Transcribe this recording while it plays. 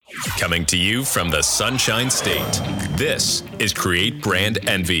Coming to you from the Sunshine State, this is Create Brand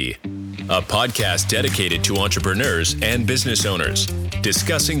Envy, a podcast dedicated to entrepreneurs and business owners,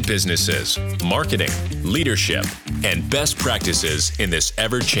 discussing businesses, marketing, leadership, and best practices in this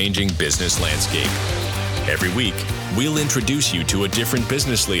ever-changing business landscape. Every week, we'll introduce you to a different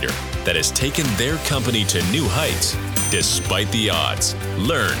business leader that has taken their company to new heights despite the odds.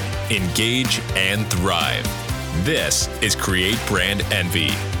 Learn, engage, and thrive. This is Create Brand Envy.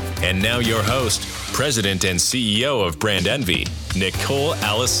 And now your host, President and CEO of Brand Envy, Nicole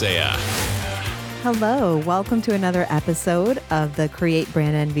Alicea. Hello, welcome to another episode of the Create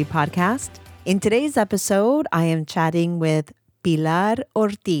Brand Envy podcast. In today's episode, I am chatting with Pilar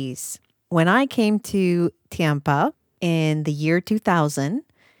Ortiz. When I came to Tampa in the year 2000,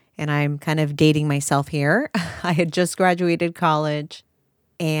 and I'm kind of dating myself here, I had just graduated college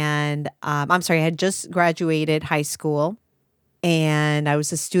and I had just graduated high school. And I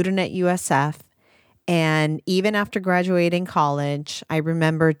was a student at USF. And even after graduating college, I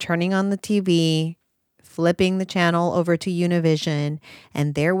remember turning on the TV, flipping the channel over to Univision,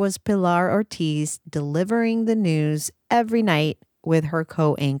 and there was Pilar Ortiz delivering the news every night with her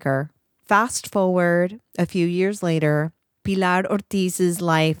co-anchor. Fast forward a few years later, Pilar Ortiz's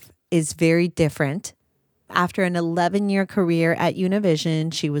life is very different. After an 11-year career at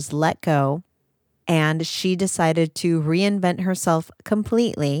Univision, she was let go. And she decided to reinvent herself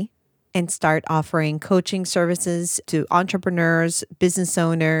completely and start offering coaching services to entrepreneurs, business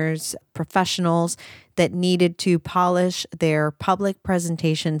owners, professionals that needed to polish their public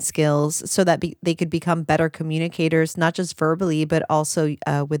presentation skills so that they could become better communicators, not just verbally, but also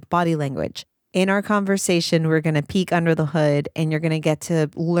with body language. In our conversation, we're going to peek under the hood and you're going to get to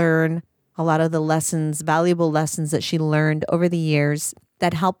learn a lot of the lessons, valuable lessons that she learned over the years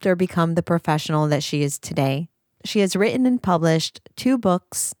that helped her become the professional that she is today. She has written and published 2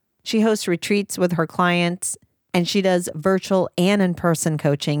 books. She hosts retreats with her clients, and she does virtual and in-person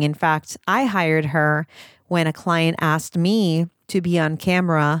coaching. In fact, I hired her when a client asked me to be on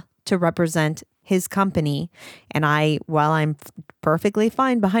camera to represent his company. And while I'm perfectly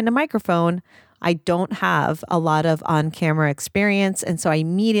fine behind a microphone, I don't have a lot of on-camera experience. And so I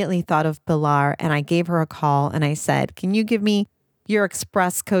immediately thought of Pilar and I gave her a call and I said, can you give me your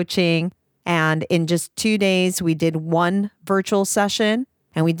express coaching? And in just 2 days, we did 1 virtual session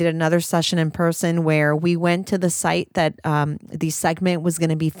and we did another session in person where we went to the site that the segment was going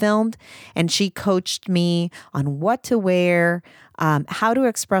to be filmed. And she coached me on what to wear, how to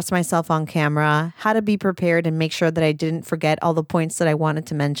express myself on camera, how to be prepared and make sure that I didn't forget all the points that I wanted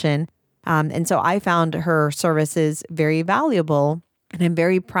to mention. And so I found her services very valuable. And I'm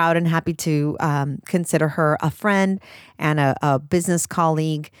very proud and happy to consider her a friend and a business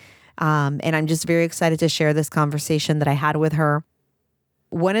colleague. And I'm just very excited to share this conversation that I had with her.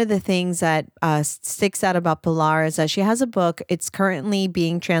 One of the things that sticks out about Pilar is that she has a book. It's currently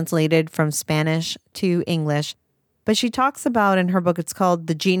being translated from Spanish to English. But she talks about in her book, it's called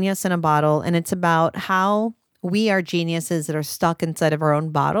The Genius in a Bottle. And it's about how we are geniuses that are stuck inside of our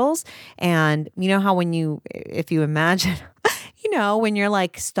own bottles. And you know how if you imagine... when you're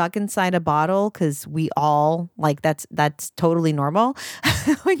like stuck inside a bottle, because we all that's totally normal.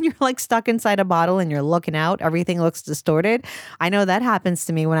 When you're like stuck inside a bottle and you're looking out, everything looks distorted. I know that happens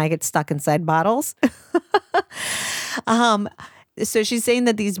to me when I get stuck inside bottles. So she's saying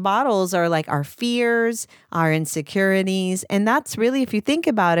that these bottles are like our fears, our insecurities. And that's really, if you think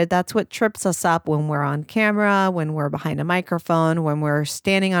about it, that's what trips us up when we're on camera, when we're behind a microphone, when we're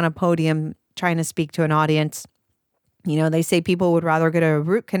standing on a podium trying to speak to an audience. They say people would rather get a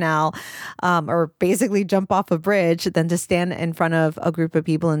root canal or basically jump off a bridge than to stand in front of a group of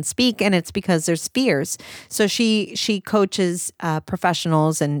people and speak. And it's because there's fears. So she coaches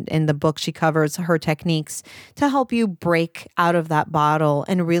professionals, and in the book, she covers her techniques to help you break out of that bottle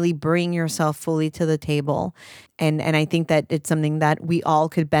and really bring yourself fully to the table. And I think that it's something that we all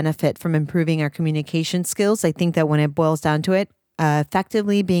could benefit from improving our communication skills. I think that when it boils down to it,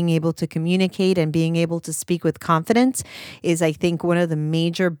 effectively being able to communicate and being able to speak with confidence is, I think, one of the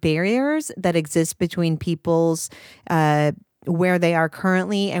major barriers that exists between people's where they are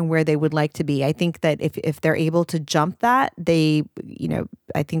currently and where they would like to be. I think that if they're able to jump that,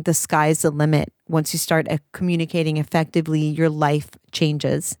 I think the sky's the limit. Once you start communicating effectively, your life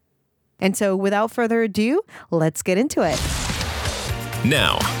changes. And so without further ado, let's get into it.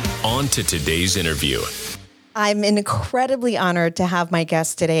 Now, on to today's interview. I'm incredibly honored to have my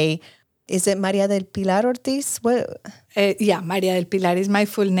guest today. Is it Maria del Pilar Ortiz? What? Yeah, Maria del Pilar is my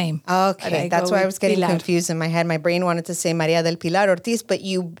full name. Okay, that's why I was getting confused in my head. My brain wanted to say Maria del Pilar Ortiz, but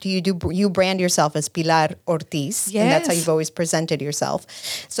you brand yourself as Pilar Ortiz, yes. And that's how you've always presented yourself.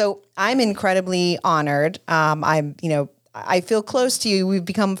 So I'm incredibly honored. I feel close to you. We've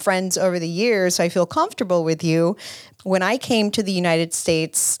become friends over the years, so I feel comfortable with you. When I came to the United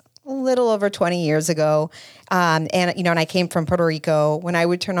States a little over 20 years ago, and I came from Puerto Rico, when I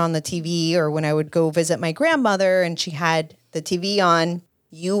would turn on the TV or when I would go visit my grandmother and she had the TV on,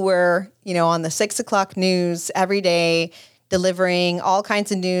 you were, on the 6:00 news every day, delivering all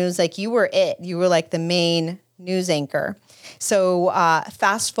kinds of news. Like you were it. You were like the main news anchor. So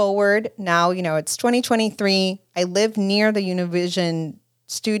fast forward now, it's 2023. I live near the Univision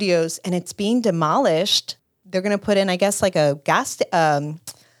studios and it's being demolished. They're going to put in, I guess, like a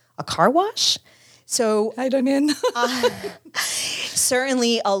car wash. So I don't know.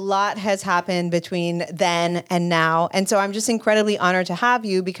 Certainly a lot has happened between then and now. And so I'm just incredibly honored to have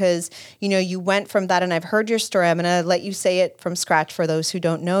you because, you went from that and I've heard your story. I'm going to let you say it from scratch for those who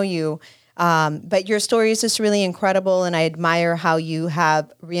don't know you. But your story is just really incredible. And I admire how you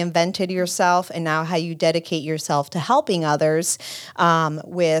have reinvented yourself and now how you dedicate yourself to helping others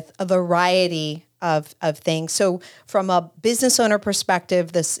with a variety of things. So from a business owner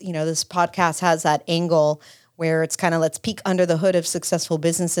perspective, this podcast has that angle where it's kind of let's peek under the hood of successful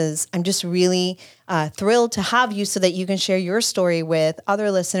businesses. I'm just really thrilled to have you so that you can share your story with other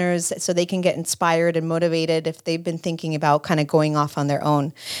listeners so they can get inspired and motivated if they've been thinking about kind of going off on their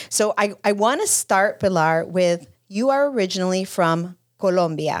own. So I want to start, Pilar, with you are originally from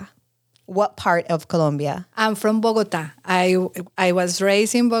Colombia. What part of Colombia? I'm from Bogota. I was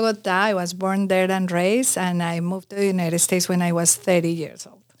raised in Bogota. I was born there and raised, and I moved to the United States when I was 30 years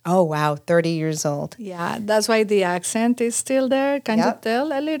old. Oh, wow. 30 years old. Yeah, that's why the accent is still there. Can you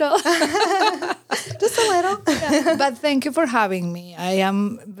tell a little? Just a little. Yeah. But thank you for having me. I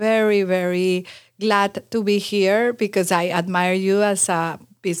am very, very glad to be here because I admire you as a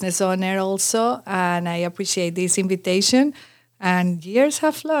business owner also, and I appreciate this invitation. And years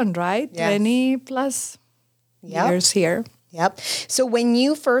have flown, right? Yes. 20 plus years here. Yep. So when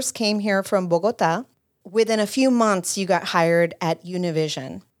you first came here from Bogota, within a few months, you got hired at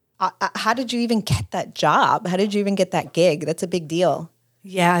Univision. How did you even get that job? How did you even get that gig? That's a big deal.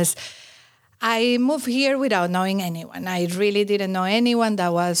 Yes. I moved here without knowing anyone. I really didn't know anyone.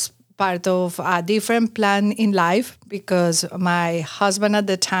 That was part of a different plan in life because my husband at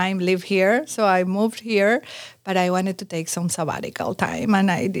the time lived here. So I moved here, but I wanted to take some sabbatical time and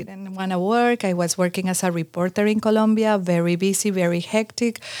I didn't want to work. I was working as a reporter in Colombia, very busy, very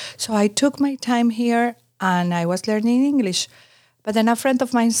hectic. So I took my time here and I was learning English. But then a friend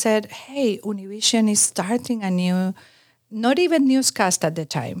of mine said, hey, Univision is starting a new, not even newscast at the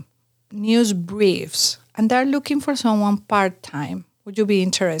time, news briefs. And they're looking for someone part-time. Would you be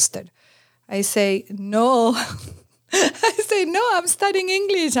interested? I say, no. I'm studying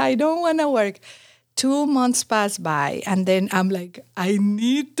English. I don't want to work. 2 months pass by. And then I'm like, I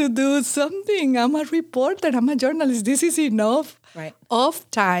need to do something. I'm a reporter. I'm a journalist. This is enough of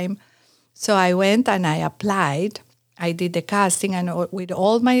time. So I went and I applied. I did the casting. And with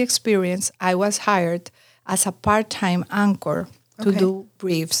all my experience, I was hired as a part-time anchor to do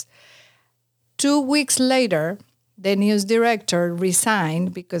briefs. 2 weeks later, the news director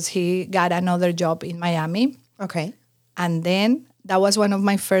resigned because he got another job in Miami. Okay. And then that was one of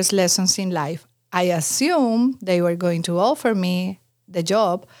my first lessons in life. I assumed they were going to offer me the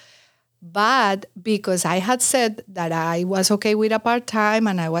job, but because I had said that I was okay with a part-time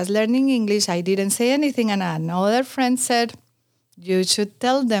and I was learning English, I didn't say anything. And another friend said, you should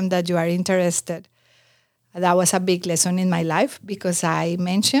tell them that you are interested. That was a big lesson in my life because I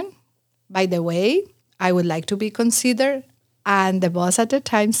mentioned, by the way, I would like to be considered. And the boss at the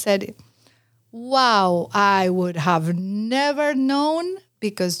time said, wow, I would have never known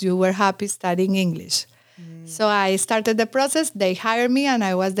because you were happy studying English. So I started the process. They hired me and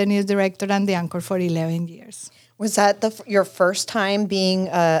I was the news director and the anchor for 11 years. Was that your first time being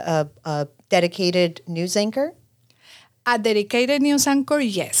a dedicated news anchor? A dedicated news anchor,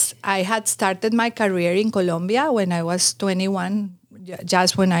 yes. I had started my career in Colombia when I was 21,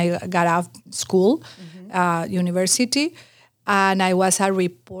 just when I got out of school, university. And I was a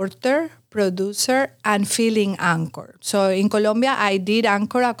reporter, producer, and filling anchor. So in Colombia, I did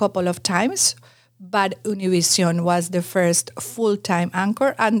anchor a couple of times, but Univision was the first full-time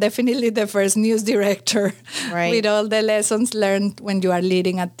anchor and definitely the first news director with all the lessons learned when you are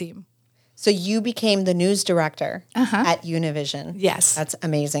leading a team. So you became the news director at Univision. Yes. That's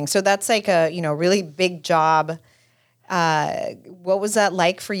amazing. So that's like a really big job. What was that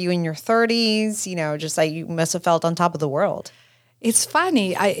like for you in your 30s? You know, just like you must have felt on top of the world. It's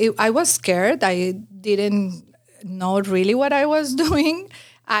funny. I was scared. I didn't know really what I was doing.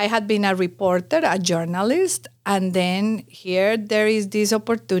 I had been a reporter, a journalist, and then here there is this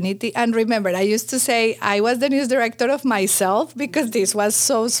opportunity. And remember, I used to say I was the news director of myself because this was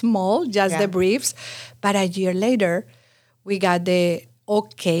so small, just the briefs. But a year later, we got the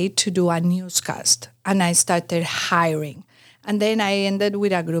okay to do a newscast, and I started hiring. And then I ended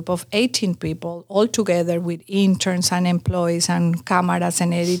with a group of 18 people, all together with interns and employees and cameras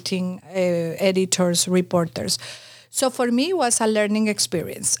and editing editors, reporters. So for me, it was a learning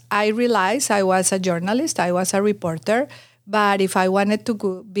experience. I realized I was a journalist, I was a reporter, but if I wanted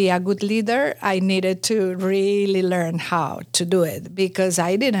to be a good leader, I needed to really learn how to do it because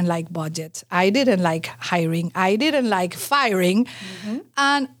I didn't like budgets. I didn't like hiring. I didn't like firing. Mm-hmm.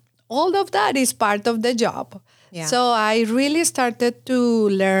 And all of that is part of the job. Yeah. So I really started to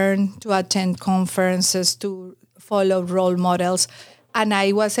learn, to attend conferences, to follow role models, and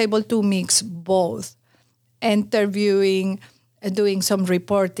I was able to mix both, interviewing, doing some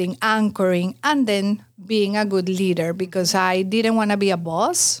reporting, anchoring, and then being a good leader because I didn't want to be a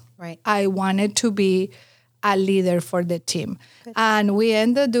boss. Right. I wanted to be a leader for the team. Good. And we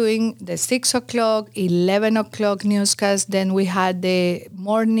ended doing the 6 o'clock, 11 o'clock newscast. Then we had the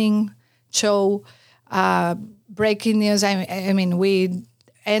morning show, breaking news. I mean, we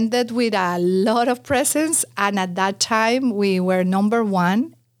ended with a lot of presence. And at that time, we were number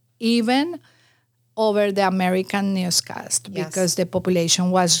one, even over the American newscast because the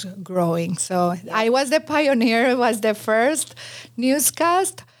population was growing. So I was the pioneer, it was the first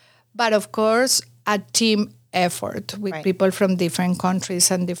newscast, but of course, a team effort with people from different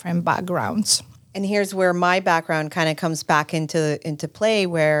countries and different backgrounds. And here's where my background kind of comes back into play,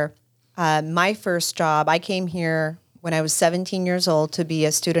 where my first job, I came here when I was 17 years old to be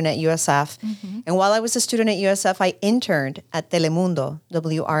a student at USF. Mm-hmm. And while I was a student at USF, I interned at Telemundo,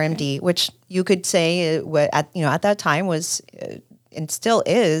 WRMD, which you could say at that time was and still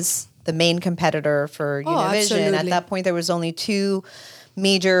is the main competitor for Univision. Absolutely. At that point, there was only two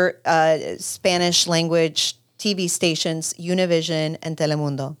major Spanish language TV stations, Univision and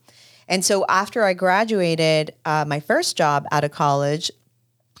Telemundo. And so after I graduated, my first job out of college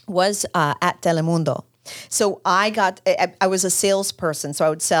was at Telemundo. So I was a salesperson, so I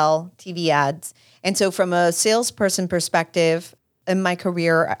would sell TV ads. And so from a salesperson perspective, in my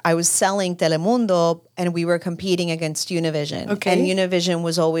career, I was selling Telemundo and we were competing against Univision. Okay. And Univision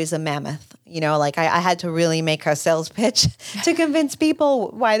was always a mammoth. You know, like I had to really make a sales pitch to convince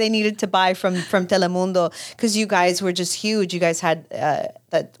people why they needed to buy from Telemundo because you guys were just huge. You guys had,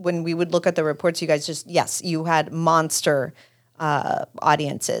 that when we would look at the reports, you guys you had monster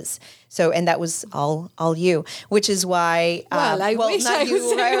audiences. So, and that was all you, which is why, I wish not I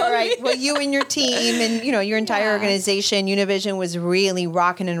you, right. Well, you and your team and, your entire organization, Univision was really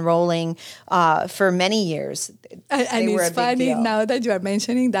rocking and rolling, for many years. And it's funny now that you are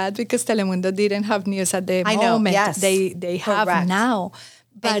mentioning that because Telemundo didn't have news at the moment. Yes. They have now.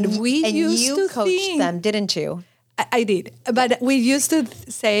 But you coached them, didn't you? I did. But we used to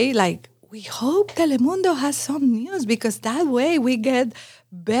say like, we hope Telemundo has some news because that way we get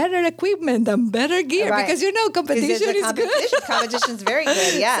better equipment and better gear because competition is good. Competition's very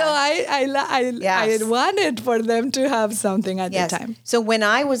good, yeah. So I wanted for them to have something at the time. So when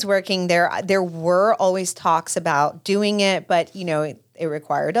I was working there were always talks about doing it, but it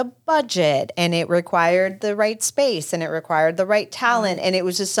required a budget and it required the right space and it required the right talent, and it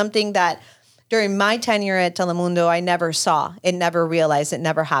was just something that during my tenure at Telemundo I never saw. It never realized. It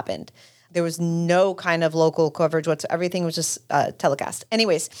never happened. There was no kind of local coverage whatsoever. Everything was just telecast.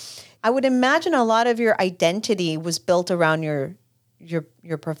 Anyways, I would imagine a lot of your identity was built around your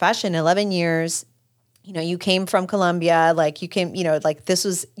profession. 11 years, you came from Colombia. Like you came, like this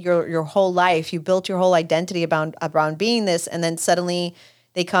was your whole life. You built your whole identity around being this, and then suddenly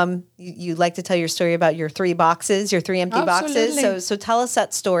they come. You like to tell your story about your three empty boxes. So tell us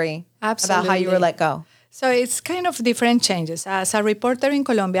that story about how you were let go. So it's kind of different changes. As a reporter in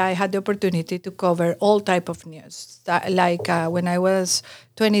Colombia, I had the opportunity to cover all type of news. Like when I was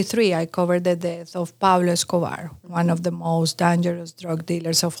 23, I covered the death of Pablo Escobar, one of the most dangerous drug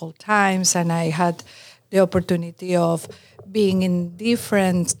dealers of all times. And I had the opportunity of being in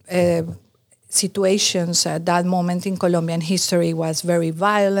different situations. At that moment in Colombian history was very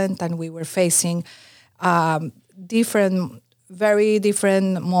violent, and we were facing very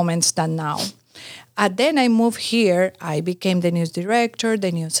different moments than now. And then I moved here. I became the news director,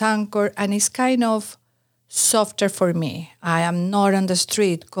 the news anchor, and it's kind of softer for me. I am not on the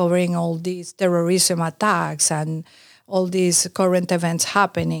street covering all these terrorism attacks and all these current events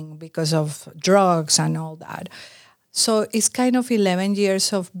happening because of drugs and all that. So it's kind of 11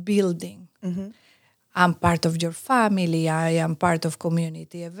 years of building. I'm part of your family. I am part of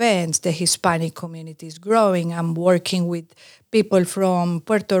community events. The Hispanic community is growing. I'm working with people from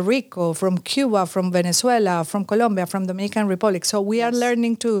Puerto Rico, from Cuba, from Venezuela, from Colombia, from Dominican Republic. So we are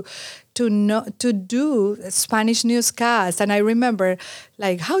learning to do Spanish newscasts. And I remember,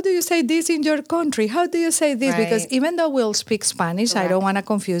 like, how do you say this in your country? How do you say this? Right. Because even though we'll speak Spanish, I don't want to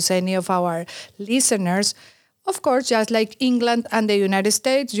confuse any of our listeners. Of course, just like England and the United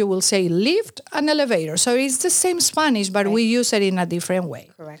States, you will say lift and elevator. So it's the same Spanish, but we use it in a different way.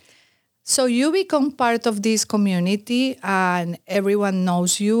 Correct. So you become part of this community and everyone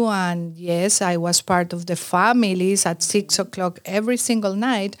knows you. And yes, I was part of the families at 6 o'clock every single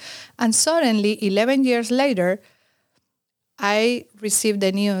night. And suddenly, 11 years later, I received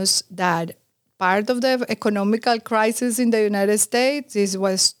the news that part of the economical crisis in the United States, this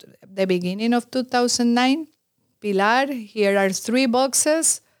was the beginning of 2009. Pilar, here are 3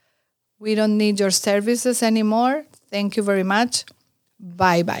 boxes. We don't need your services anymore. Thank you very much.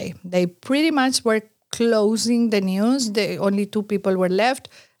 Bye-bye. They pretty much were closing the news. Only 2 people were left,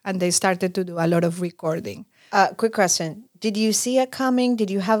 and they started to do a lot of recording. Quick question. Did you see it coming?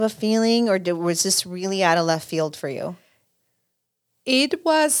 Did you have a feeling, or was this really out of left field for you? It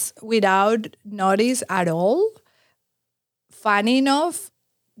was without notice at all. Funny enough,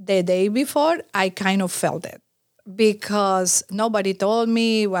 the day before, I kind of felt it. Because nobody told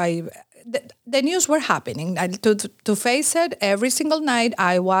me why. The news were happening. To face it, every single night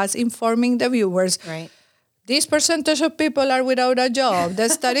I was informing the viewers, Right. this percentage of people are without a job. The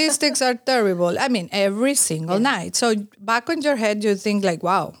statistics are terrible. I mean, every single night. So back on your head, you think like,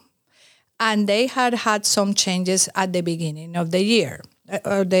 wow. And they had some changes at the beginning of the year,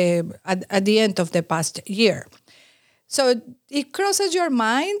 or at the end of the past year. So it crosses your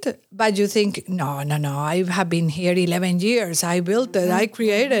mind, but you think, no, I have been here 11 years. I built it, I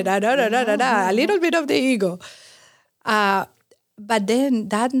created, a little bit of the ego. But then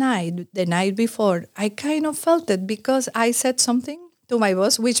that night, the night before, I kind of felt it because I said something to my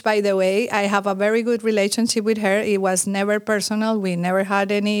boss, which, by the way, I have a very good relationship with her. It was never personal. We never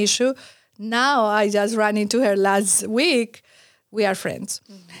had any issue. Now I just ran into her last week. We are friends.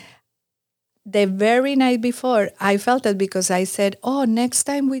 The very night before, I felt it because I said, next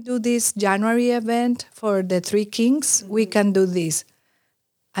time we do this January event for the 3 Kings, we can do this.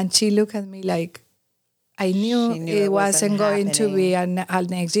 And she looked at me like, I knew it wasn't going to be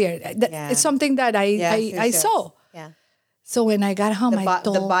next year. It's something that I saw. Yeah. So when I got home,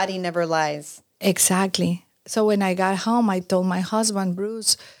 The body never lies. Exactly. So when I got home, I told my husband,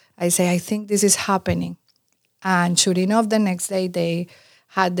 Bruce, I say, I think this is happening. And sure enough, the next day they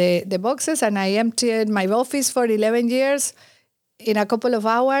had the boxes, and I emptied my office for 11 years in a couple of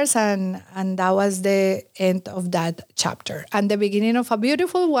hours, and that was the end of that chapter and the beginning of a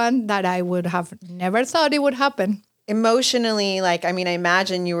beautiful one that I would have never thought it would happen. Emotionally, I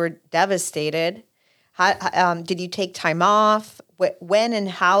imagine you were devastated. How, did you take time off? When and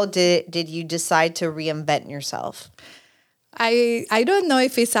how did you decide to reinvent yourself? I don't know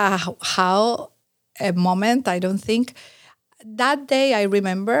if it's a moment, I don't think. That day, I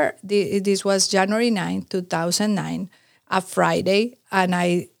remember, this was January 9, 2009, a Friday, and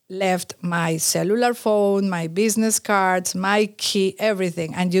I left my cellular phone, my business cards, my key,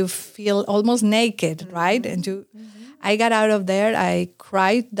 everything, and you feel almost naked, right? And I got out of there. I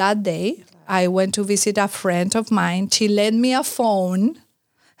cried that day. I went to visit a friend of mine. She lent me a phone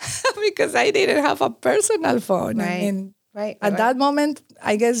because I didn't have a personal phone. Right. At that moment,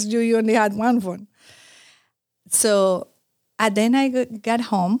 I guess you only had one phone. So... And then I got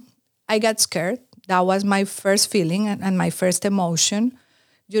home. I got scared. That was my first feeling and my first emotion.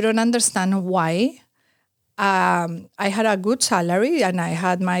 You don't understand why. I had a good salary and I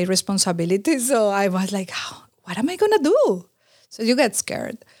had my responsibilities. So I was like, what am I going to do? So you get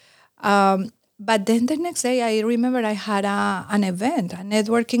scared. But then the next day, I remember I had an event, a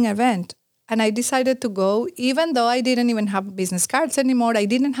networking event. And I decided to go, even though I didn't even have business cards anymore. I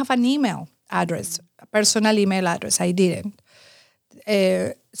didn't have an email address, a personal email address. I didn't.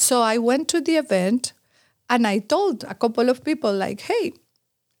 So I went to the event and I told a couple of people like, hey,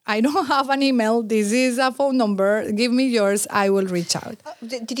 I don't have an email. This is a phone number. Give me yours. I will reach out.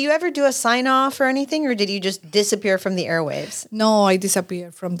 Did you ever do a sign off or anything, or did you just disappear from the airwaves? No, I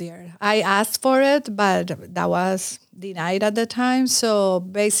disappeared from the air. I asked for it, but that was denied at the time. So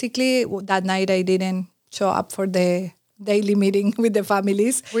basically that night I didn't show up for the daily meeting with the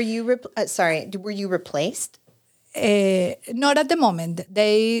families. Were you were you replaced? Not at the moment.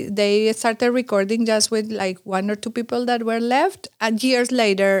 They started recording just with like one or two people that were left, and years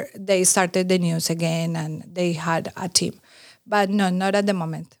later they started the news again, and they had a team. But no, not at the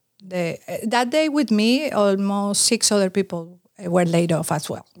moment. That day with me, almost 6 other people were laid off as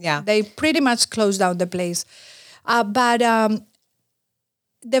well. Yeah, they pretty much closed down the place. But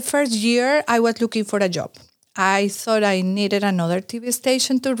the first year, I was looking for a job. I thought I needed another TV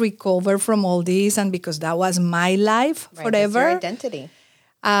station to recover from all this, and because that was my life forever. That's your identity.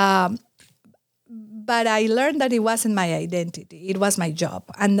 But I learned that it wasn't my identity. It was my job.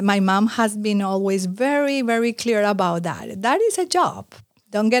 And my mom has been always very, very clear about that. That is a job.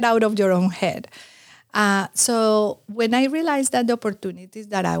 Don't get out of your own head. So when I realized that the opportunities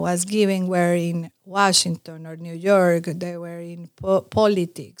that I was giving were in Washington or New York, they were in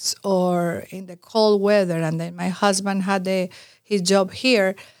politics or in the cold weather, and then my husband had his job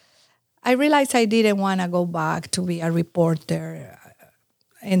here, I realized I didn't want to go back to be a reporter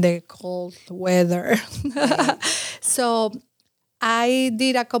in the cold weather. So I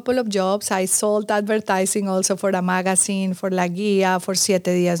did a couple of jobs. I sold advertising also for a magazine, for La Guia, for Siete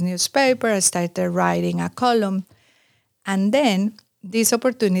Días newspaper. I started writing a column. And then this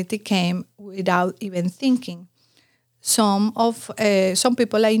opportunity came without even thinking. Some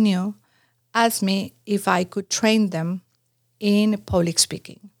people I knew asked me if I could train them in public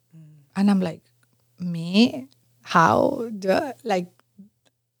speaking. And I'm like, me? How?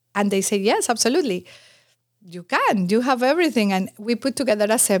 And they say, yes, absolutely. You can. You have everything. And we put together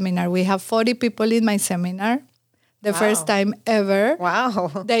a seminar. We have 40 people in my seminar. The first time ever.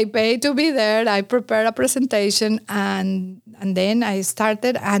 Wow. They pay to be there. I prepared a presentation, and then I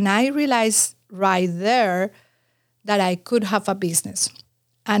started, and I realized right there that I could have a business.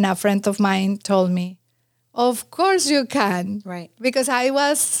 And a friend of mine told me, of course you can. Right. Because I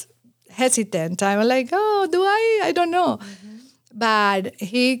was hesitant. I was like, oh, do I? I don't know. Mm-hmm. But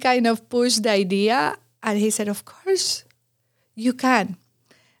he kind of pushed the idea, and he said, of course you can.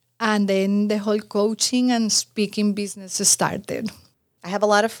 And then the whole coaching and speaking business started. I have a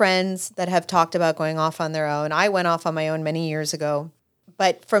lot of friends that have talked about going off on their own. I went off on my own many years ago.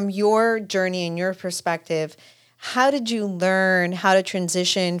 But from your journey and your perspective, how did you learn how to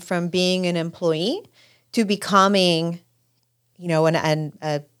transition from being an employee to becoming,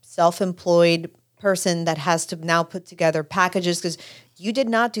 a self-employed person that has to now put together packages? Because you did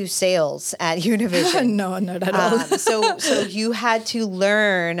not do sales at Univision. No, not at all. So you had to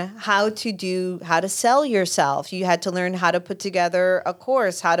learn how to sell yourself. You had to learn how to put together a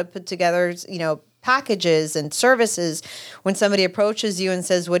course, how to put together, packages and services. When somebody approaches you and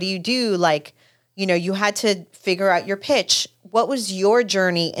says, what do? You had to figure out your pitch. What was your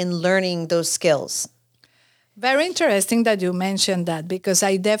journey in learning those skills? Very interesting that you mentioned that, because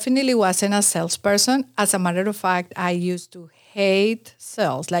I definitely wasn't a salesperson. As a matter of fact, I used to hate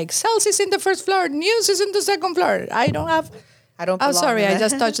sales. Like, sales is in the first floor, news is in the second floor. I don't belong. Oh, sorry, I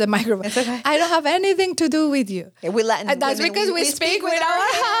just touched the microphone. It's okay. I don't have anything to do with you. Yeah, and that's because we speak with our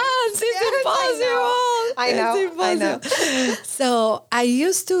hands. It's impossible. I know. So I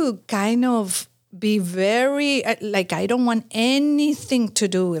used to kind of be very, I don't want anything to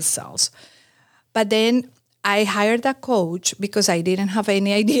do with sales. But then I hired a coach because I didn't have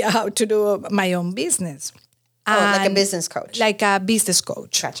any idea how to do my own business. Like a business coach. Like a business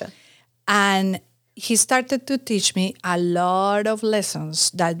coach. Gotcha. And he started to teach me a lot of lessons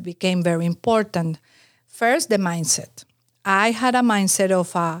that became very important. First, the mindset. I had a mindset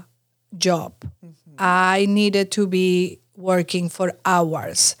of a job. Mm-hmm. I needed to be working for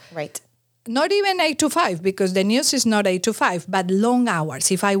hours. Right. Not even 8 to 5, because the news is not 8 to 5, but long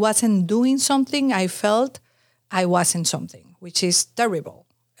hours. If I wasn't doing something, I felt I wasn't something, which is terrible.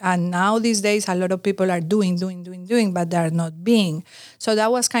 And now these days, a lot of people are doing, but they're not being. So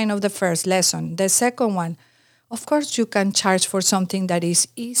that was kind of the first lesson. The second one, of course, you can charge for something that is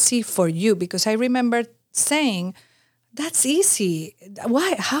easy for you, because I remember saying, that's easy.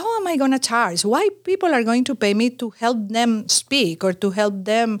 Why? How am I going to charge? Why people are going to pay me to help them speak or to help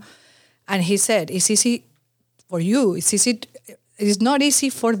them? And he said, it's easy for you. It's not easy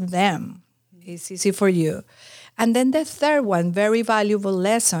for them. It's easy for you. And then the third one, very valuable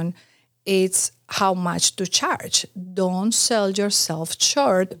lesson, is how much to charge. Don't sell yourself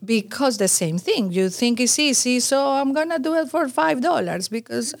short, because the same thing. You think it's easy, so I'm going to do it for $5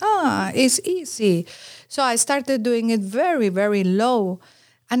 because, it's easy. So I started doing it very, very low,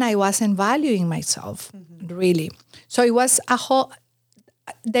 and I wasn't valuing myself, really. So it was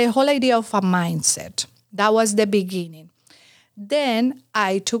the whole idea of a mindset. That was the beginning. Then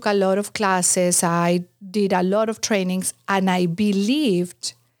I took a lot of classes, I did a lot of trainings, and I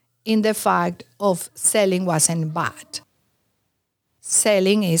believed in the fact of selling wasn't bad.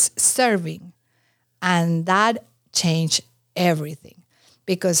 Selling is serving. And that changed everything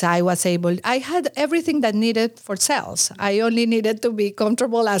because I had everything that needed for sales. I only needed to be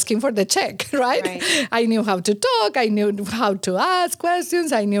comfortable asking for the check, right? I knew how to talk. I knew how to ask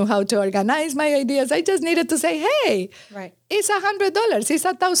questions. I knew how to organize my ideas. I just needed to say, hey, it's $100, it's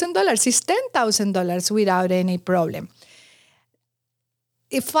 $1,000, it's $10,000 without any problem.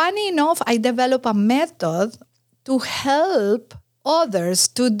 Funny enough, I developed a method to help others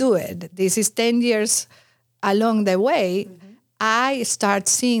to do it. This is 10 years along the way. I start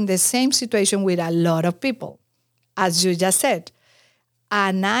seeing the same situation with a lot of people, as you just said.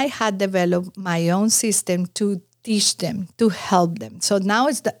 And I had developed my own system to teach them, to help them. So now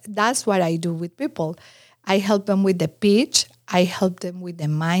that's what I do with people. I help them with the pitch. I help them with the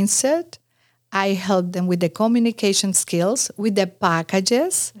mindset. I help them with the communication skills, with the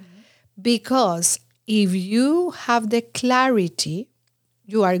packages. Because if you have the clarity,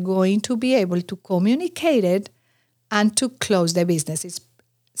 you are going to be able to communicate it and to close the business. It's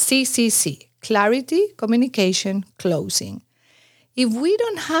CCC, clarity, communication, closing. If we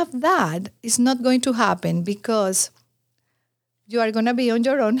don't have that, it's not going to happen because you are going to be on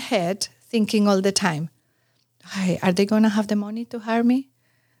your own head thinking all the time, hey, are they going to have the money to hire me?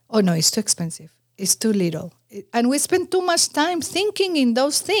 Oh, no, it's too expensive. It's too little. And we spend too much time thinking in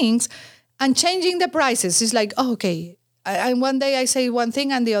those things and changing the prices. It's like, oh, okay. And one day I say one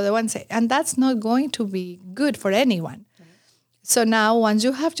thing and the other one say, and that's not going to be good for anyone. So now once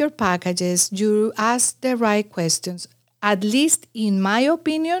you have your packages, you ask the right questions. At least in my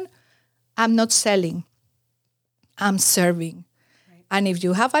opinion, I'm not selling. I'm serving. And if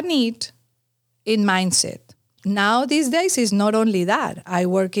you have a need, in mindset. Now these days is not only that. I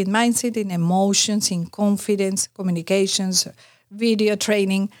work in mindset, in emotions, in confidence, communications, video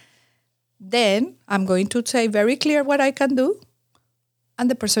training. Then I'm going to say very clear what I can do.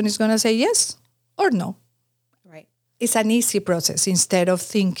 And the person is going to say yes or no. Right. It's an easy process instead of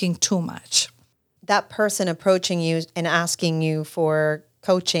thinking too much. That person approaching you and asking you for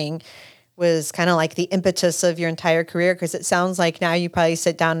coaching was kind of like the impetus of your entire career, because it sounds like now you probably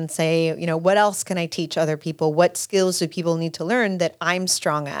sit down and say, you know, what else can I teach other people? What skills do people need to learn that I'm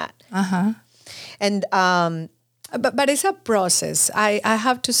strong at? Uh-huh. And but it's a process. I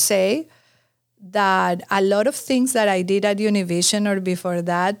have to say that a lot of things that I did at Univision or before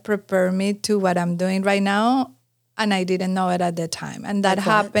that prepare me to what I'm doing right now, and I didn't know it at the time. And that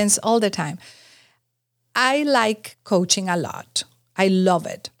happens all the time. I like coaching a lot. I love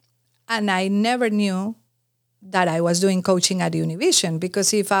it. And I never knew that I was doing coaching at Univision,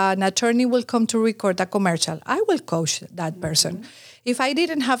 because if an attorney will come to record a commercial, I will coach that person. Mm-hmm. If I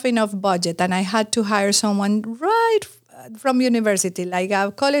didn't have enough budget and I had to hire someone right from university, like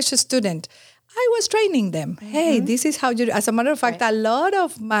a college student, I was training them. Mm-hmm. Hey, this is how you do. As a matter of fact, a lot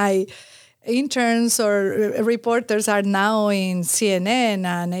of my interns or reporters are now in CNN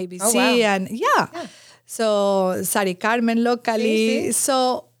and ABC. Oh, wow. And yeah. So Sari Carmen locally.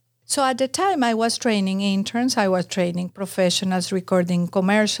 So at the time I was training interns, I was training professionals recording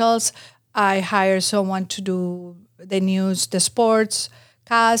commercials. I hired someone to do the news, the sports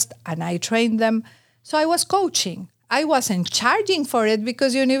cast, and I trained them. So I was coaching. I wasn't charging for it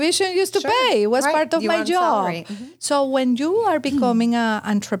because Univision used to pay. It was part of my job. Mm-hmm. So when you are becoming an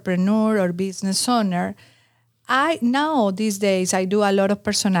entrepreneur or business owner, now these days I do a lot of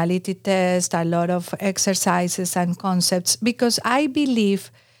personality tests, a lot of exercises and concepts, because I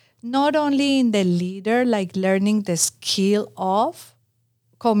believe not only in the leader, like learning the skill of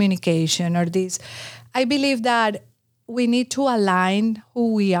communication or this, I believe that we need to align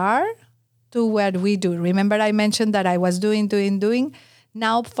who we are to what we do. Remember I mentioned that I was doing.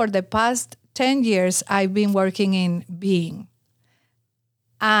 Now for the past 10 years, I've been working in being.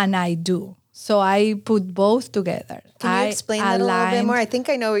 And I do. So I put both together. Can you explain that a little bit more? I think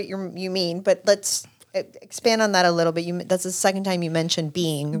I know what you mean, but let's expand on that a little bit. That's the second time you mentioned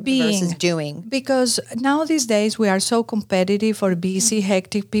being versus doing. Because now these days we are so competitive or busy,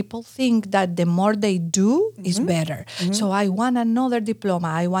 hectic. People think that the more they do is better. Mm-hmm. So I want another diploma.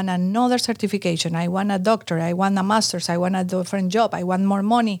 I want another certification. I want a doctor. I want a master's. I want a different job. I want more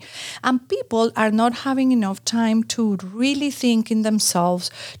money. And people are not having enough time to really think in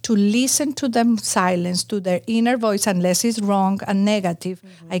themselves, to listen to them silence, to their inner voice, unless it's wrong and negative.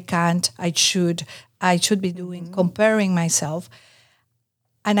 Mm-hmm. I can't, I should be doing, comparing myself.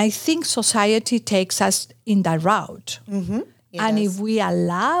 And I think society takes us in that route. Mm-hmm. And if we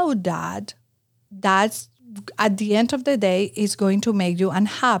allow that, that's at the end of the day is going to make you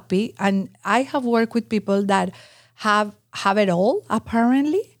unhappy. And I have worked with people that have it all,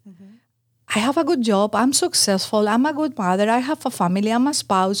 apparently, I have a good job, I'm successful, I'm a good mother, I have a family, I'm a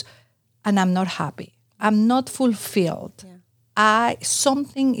spouse, and I'm not happy. I'm not fulfilled.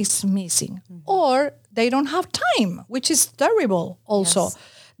 Something is missing. Or they don't have time, which is terrible also. Yes.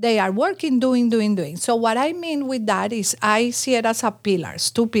 They are working, doing. So what I mean with that is I see it as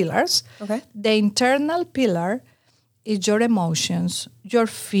two pillars. Okay. The internal pillar is your emotions, your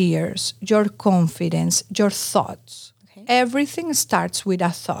fears, your confidence, your thoughts. Okay. Everything starts with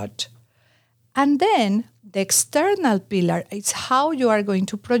a thought. And then the external pillar is how you are going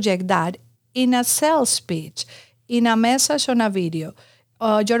to project that in a sales pitch, in a message on a video,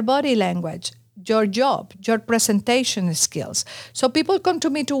 your body language, your job, your presentation skills. So people come to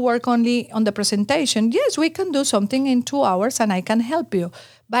me to work only on the presentation. Yes, we can do something in 2 hours and I can help you.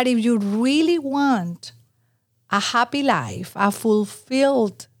 But if you really want a happy life, a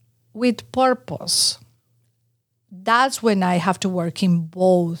fulfilled with purpose, that's when I have to work in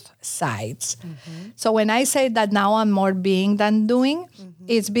both sides. Mm-hmm. So when I say that now I'm more being than doing,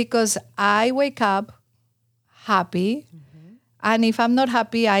 it's because I wake up happy. Mm-hmm. And if I'm not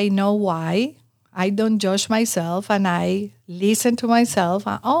happy, I know why. I don't judge myself and I listen to myself.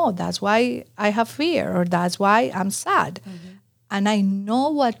 Oh, that's why I have fear, or that's why I'm sad. Mm-hmm. And I know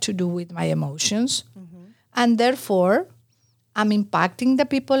what to do with my emotions. Mm-hmm. And therefore, I'm impacting the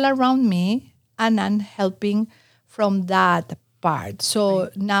people around me and I'm helping from that part. So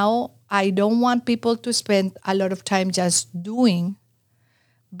now I don't want people to spend a lot of time just doing,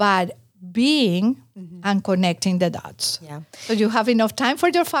 but being and connecting the dots. Yeah. So you have enough time for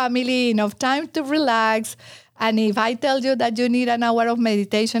your family, enough time to relax. And if I tell you that you need an hour of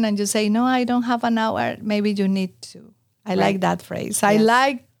meditation and you say, no, I don't have an hour, maybe you need to. I like that phrase. Yes. I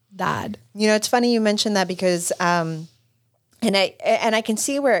like that. You know, it's funny you mentioned that because and I can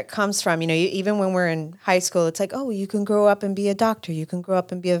see where it comes from. You know, even when we're in high school, it's like, oh, you can grow up and be a doctor. You can grow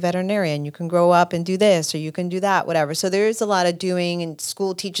up and be a veterinarian. You can grow up and do this, or you can do that, whatever. So there is a lot of doing, and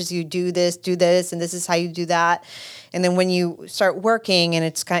school teaches you do this, and this is how you do that. And then when you start working and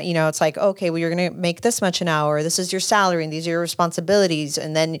it's kind of, you know, it's like, okay, well, you're going to make this much an hour. This is your salary and these are your responsibilities.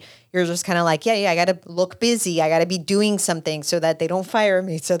 And then you're just kind of like, yeah, I got to look busy. I got to be doing something so that they don't fire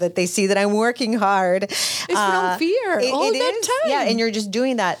me, so that they see that I'm working hard. It's from fear all the time. Yeah, and you're just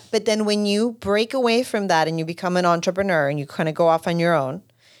doing that. But then when you break away from that and you become an entrepreneur and you kind of go off on your own,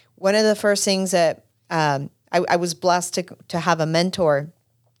 one of the first things that I was blessed to have a mentor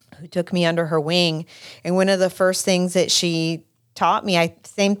who took me under her wing. And one of the first things that she taught me,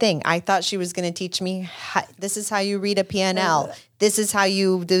 same thing. I thought she was going to teach me, this is how you read a P&L. This is how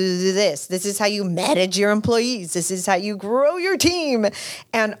you do this. This is how you manage your employees. This is how you grow your team.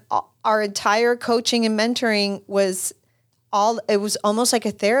 And our entire coaching and mentoring was it was almost like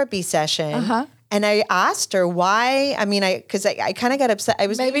a therapy session. Uh-huh. And I asked her why. I mean, because I kind of got upset. I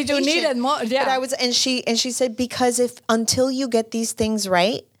was maybe you needed more. Yeah. But and she said, because until you get these things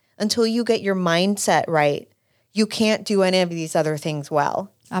right, until you get your mindset right, you can't do any of these other things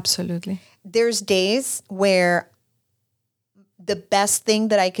well. Absolutely. There's days where the best thing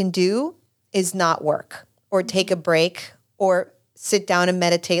that I can do is not work or take a break or sit down and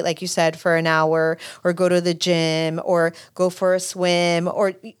meditate, like you said, for an hour, or go to the gym or go for a swim,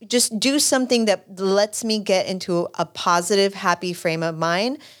 or just do something that lets me get into a positive, happy frame of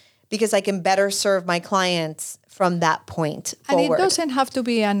mind, because I can better serve my clients from that point forward. And it doesn't have to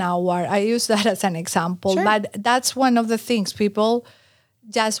be an hour. I use that as an example. Sure. But that's one of the things. People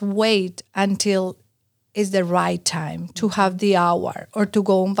just wait until it's the right time to have the hour or to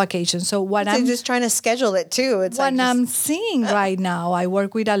go on vacation. So I'm just trying to schedule it too. It's what I'm seeing right now, I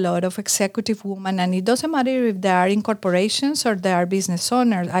work with a lot of executive women, and it doesn't matter if they are in corporations or they are business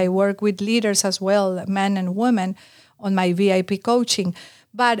owners. I work with leaders as well, men and women, on my VIP coaching.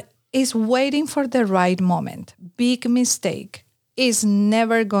 But it's waiting for the right moment. Big mistake is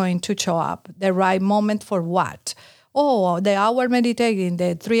never going to show up. The right moment for what? Oh, the hour meditating,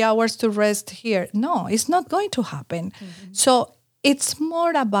 the 3 hours to rest here. No, it's not going to happen. Mm-hmm. So it's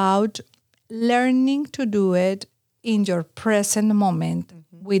more about learning to do it in your present moment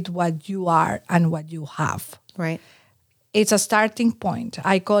with what you are and what you have. Right. It's a starting point.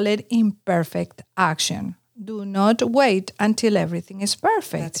 I call it imperfect action. Do not wait until everything is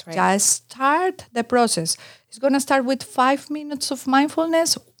perfect. That's right. Just start the process. It's going to start with 5 minutes of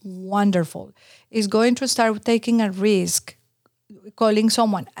mindfulness. Wonderful. It's going to start with taking a risk, calling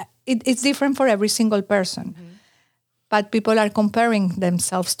someone. It's different for every single person. Mm-hmm. But people are comparing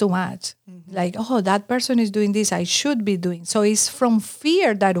themselves too much. Mm-hmm. Like, oh, that person is doing this, I should be doing. So it's from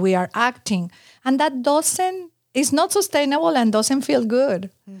fear that we are acting. And that it's not sustainable and doesn't feel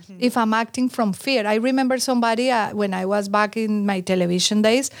good. Mm-hmm. if I'm acting from fear. I remember somebody, when I was back in my television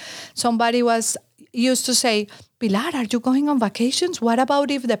days, somebody used to say, Pilar, are you going on vacations? What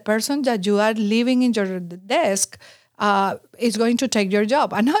about if the person that you are leaving in your desk is going to take your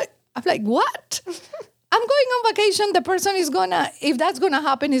job? And I'm like, what? I'm going on vacation. The person is if that's going to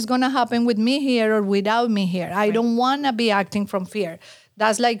happen, it's going to happen with me here or without me here. I don't want to be acting from fear.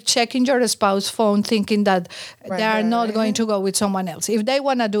 That's like checking your spouse's phone, thinking that they are not going to go with someone else. If they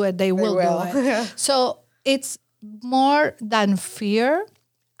want to do it, they will do it. So it's more than fear,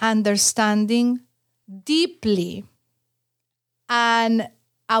 understanding deeply and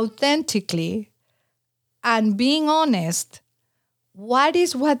authentically and being honest, what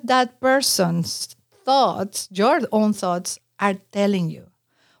that person's thoughts, your own thoughts, are telling you.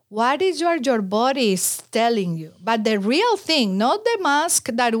 What is your body is telling you? But the real thing, not the mask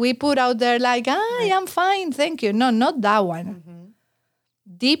that we put out there like, I am fine, thank you. No, not that one.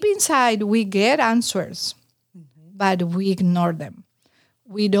 Deep inside, we get answers, but we ignore them.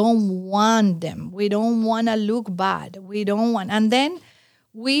 We don't want them. We don't want to look bad. And then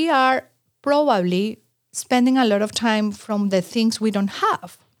we are probably spending a lot of time from the things we don't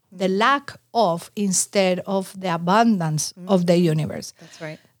have, the lack of, instead of the abundance of the universe. That's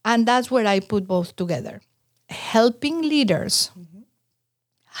right. And that's where I put both together. Helping leaders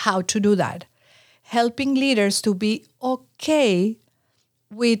how to do that. Helping leaders to be okay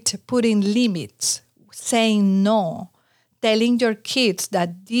with putting limits, saying no, telling your kids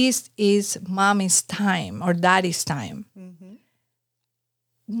that this is mommy's time or daddy's time.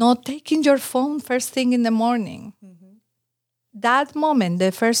 Not taking your phone first thing in the morning. That moment,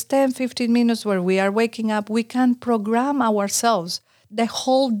 the first 10, 15 minutes where we are waking up, we can program ourselves the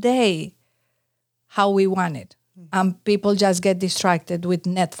whole day how we want it. And people just get distracted with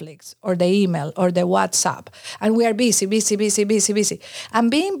Netflix or the email or the WhatsApp. And we are busy.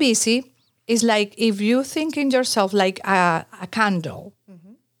 And being busy is like if you think in yourself like a candle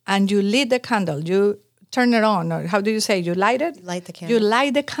and you lit the candle, you turn it on, or how do you say, you light it? Light the candle. You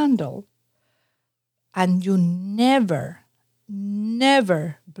light the candle and you never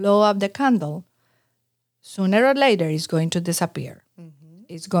blow up the candle. Sooner or later, it's going to disappear.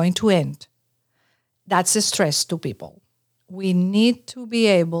 It's going to end. That's a stress to people. We need to be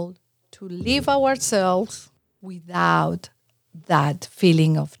able to live ourselves without that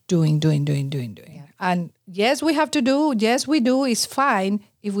feeling of doing. Yeah. And yes, we have to do. Yes, we do. It's fine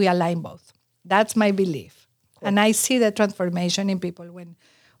if we align both. That's my belief. Cool. And I see the transformation in people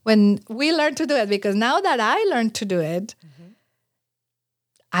when we learn to do it. Because now that I learned to do it,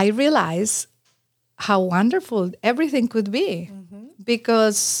 I realize how wonderful everything could be.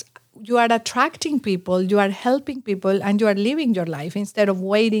 Because you are attracting people, you are helping people, and you are living your life instead of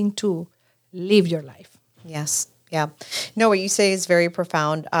waiting to live your life. Yes. Yeah. No, what you say is very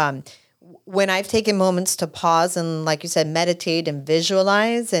profound. When I've taken moments to pause and, like you said, meditate and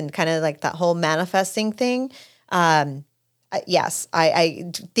visualize and kind of like that whole manifesting thing, yes,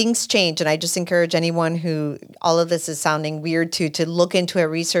 I things change. And I just encourage anyone who all of this is sounding weird to look into it,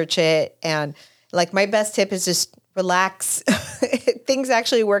 research it. And like my best tip is just relax. Things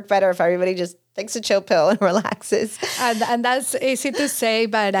actually work better if everybody just takes a chill pill and relaxes. And that's easy to say,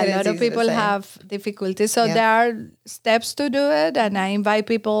 but a lot of people have difficulties. So there are steps to do it. And I invite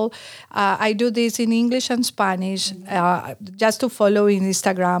people. I do this in English and Spanish, just to follow in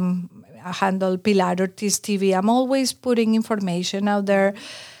Instagram handle Pilar Ortiz TV. I'm always putting information out there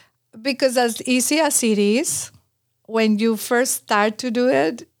because as easy as it is, when you first start to do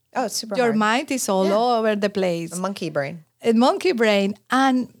it, it's super your hard. mind is all over the place. A monkey brain.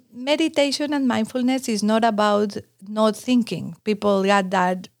 And meditation and mindfulness is not about not thinking. People got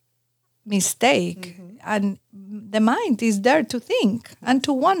that mistake. And the mind is there to think and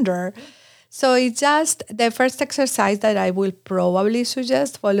to wonder. So it's just the first exercise that I will probably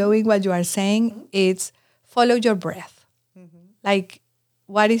suggest, following what you are saying, is follow your breath. Like,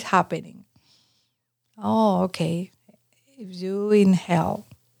 what is happening? Oh, okay. If you inhale,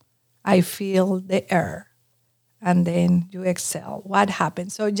 I feel the air. And then you exhale. What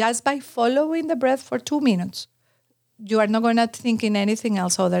happens? So just by following the breath for 2 minutes, you are not going to think in anything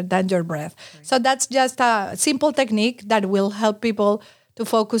else other than your breath. Right. So that's just a simple technique that will help people to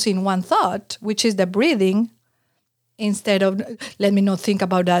focus in one thought, which is the breathing, instead of, let me not think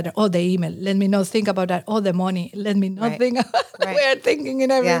about that, the email. Let me not think about that, the money. Let me not think. We are thinking in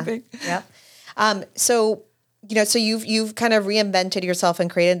everything. Yeah. So you've kind of reinvented yourself and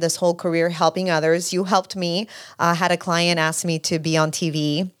created this whole career helping others. You helped me. Had a client ask me to be on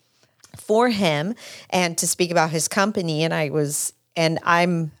TV for him and to speak about his company. And I was And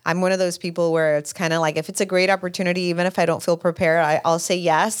I'm one of those people where it's kind of like, if it's a great opportunity, even if I don't feel prepared, I'll say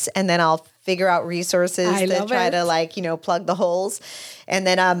yes. And then I'll figure out resources to try to plug the holes. And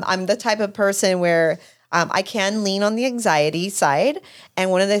then I'm the type of person where I can lean on the anxiety side.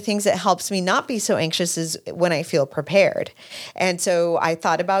 And one of the things that helps me not be so anxious is when I feel prepared. And so I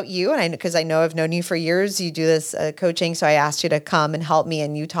thought about you, and because I know I've known you for years, you do this coaching. So I asked you to come and help me,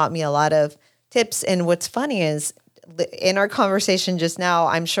 and you taught me a lot of tips. And what's funny is, in our conversation just now,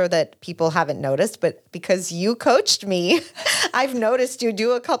 I'm sure that people haven't noticed, but because you coached me, I've noticed you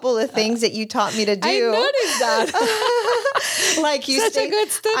do a couple of things that you taught me to do. I noticed that. Like you Such a good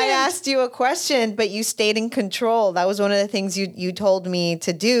student. I asked you a question, but you stayed in control. That was one of the things you told me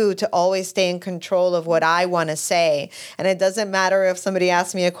to do, to always stay in control of what I want to say. And it doesn't matter if somebody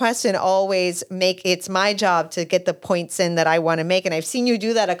asks me a question, always it's my job to get the points in that I want to make. And I've seen you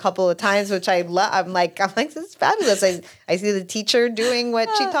do that a couple of times, which I love. I'm like, this is fabulous. I see the teacher doing what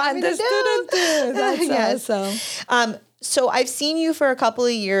she taught me to do. Student too. That's yes. awesome. So I've seen you for a couple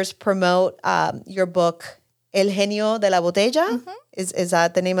of years promote your book, El Genio de la Botella. Mm-hmm. Is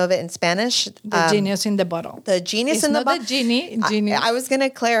that the name of it in Spanish? The Genius in the Bottle. The Genius in the Bottle. It's not the genie. I was going to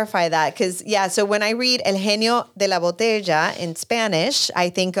clarify that because, so when I read El Genio de la Botella in Spanish,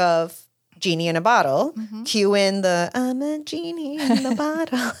 I think of genie in a bottle. Mm-hmm. Cue in the, I'm a genie in the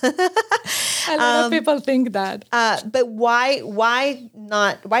bottle. A lot of people think that. But why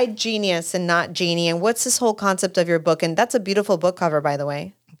genius and not genie? And what's this whole concept of your book? And that's a beautiful book cover, by the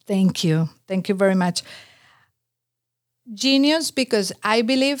way. Thank you. Thank you very much. Genius, because I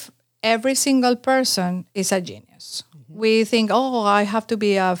believe every single person is a genius. Mm-hmm. We think, I have to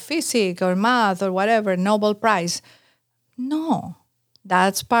be a physics or math or whatever, Nobel Prize. No,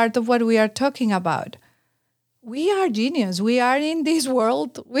 that's part of what we are talking about. We are genius. We are in this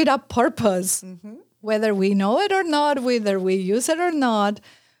world with a purpose. Mm-hmm. Whether we know it or not, whether we use it or not,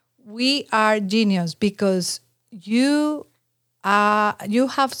 we are genius because you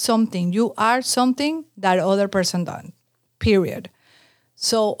have something. You are something that other person don't, period.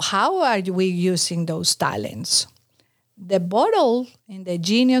 So how are we using those talents? The bottle and the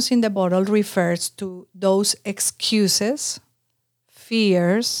genius in the bottle refers to those excuses,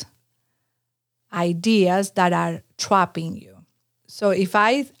 fears, ideas that are trapping you. So if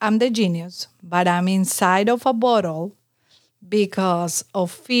I'm the genius, but I'm inside of a bottle because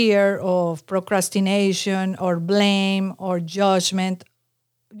of fear, of procrastination, or blame, or judgment,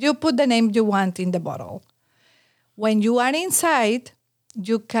 you put the name you want in the bottle. When you are inside,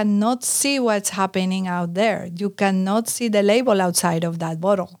 you cannot see what's happening out there. You cannot see the label outside of that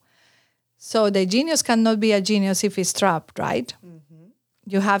bottle. So the genius cannot be a genius if it's trapped, right? Mm-hmm.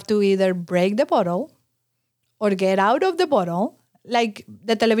 You have to either break the bottle or get out of the bottle, like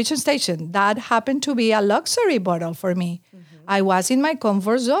the television station. That happened to be a luxury bottle for me. Mm-hmm. I was in my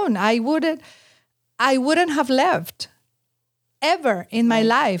comfort zone. I wouldn't have left ever in my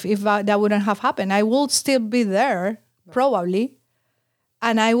life if that wouldn't have happened. I would still be there, probably.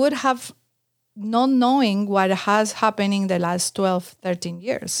 And I would have not knowing what has happened in the last 12, 13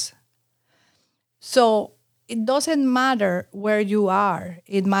 years. So it doesn't matter where you are.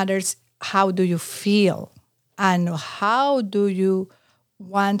 It matters how do you feel and how do you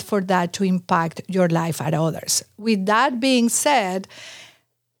want for that to impact your life and others. With that being said,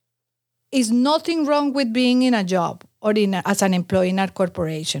 is nothing wrong with being in a job or as an employee in a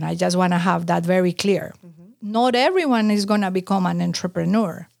corporation. I just want to have that very clear. Mm-hmm. Not everyone is going to become an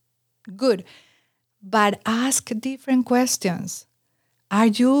entrepreneur. Good. But ask different questions. Are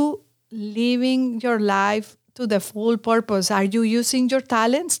you living your life to the full purpose? Are you using your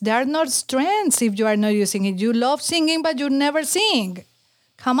talents? They are not strengths if you are not using it. You love singing, but you never sing.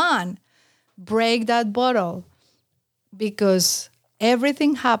 Come on. Break that bottle. Because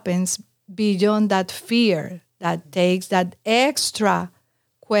everything happens beyond that fear that takes that extra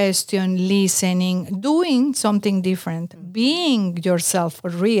question, listening, doing something different, mm-hmm. being yourself for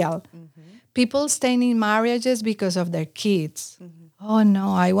real. Mm-hmm. People staying in marriages because of their kids. Mm-hmm. Oh, no,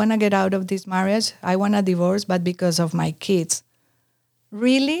 I want to get out of this marriage. I want a divorce, but because of my kids.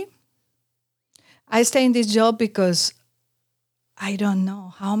 Really? I stay in this job because I don't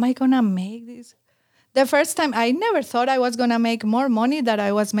know. How am I going to make this? The first time, I never thought I was going to make more money than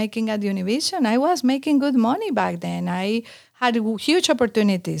I was making at Univision. I was making good money back then. I had huge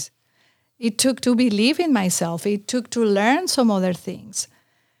opportunities. It took to believe in myself. It took to learn some other things.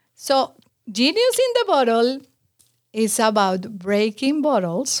 So, Genius in the Bottle is about breaking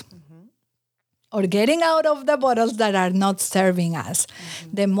bottles mm-hmm. or getting out of the bottles that are not serving us.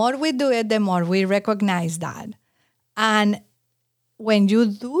 Mm-hmm. The more we do it, the more we recognize that. And when you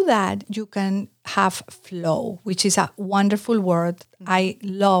do that, you can have flow, which is a wonderful word. I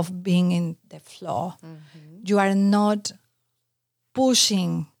love being in the flow. You are not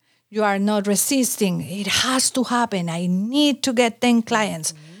pushing. You are not resisting. It has to happen. I need to get 10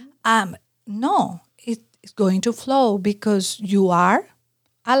 clients. No, it's going to flow because you are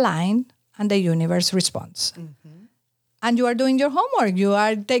aligned and the universe responds. And you are doing your homework. You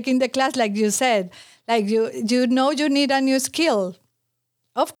are taking the class, like you said. Like you know you need a new skill.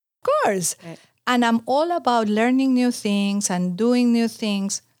 Of course. Right. And I'm all about learning new things and doing new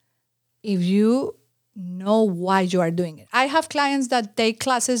things if you know why you are doing it. I have clients that take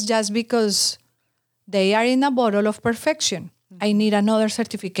classes just because they are in a bottle of perfection. I need another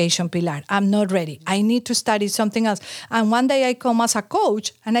certification, Pilar. I'm not ready. I need to study something else. And one day I come as a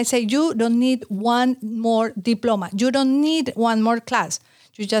coach and I say, you don't need one more diploma. You don't need one more class.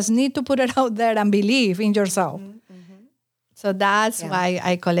 You just need to put it out there and believe in yourself. So that's why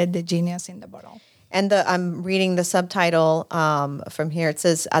I call it the genius in the bottle. And I'm reading the subtitle from here. It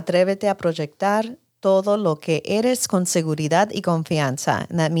says, Atrévete a proyectar todo lo que eres con seguridad y confianza.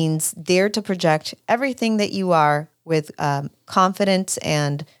 And that means dare to project everything that you are with confidence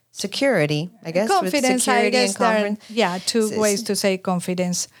and security, I guess. Confidence, with security I guess. and confidence. Yeah, two ways to say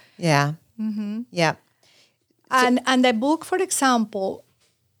confidence. Yeah. Yeah. And the book, for example,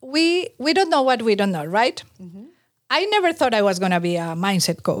 we don't know what we don't know, right? I never thought I was going to be a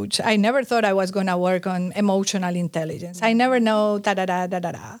mindset coach. I never thought I was going to work on emotional intelligence. I never know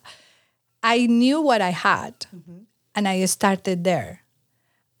da-da-da-da-da-da. I knew what I had, and I started there.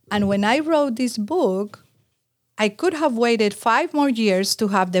 And when I wrote this book, I could have waited 5 more years to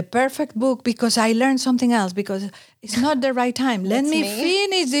have the perfect book because I learned something else, because it's not the right time. Let me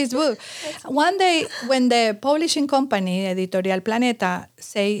finish this book. One day, when the publishing company, Editorial Planeta,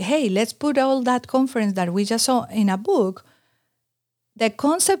 say, hey, let's put all that conference that we just saw in a book, the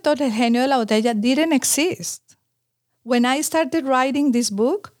concept of El Genio de la Botella didn't exist. When I started writing this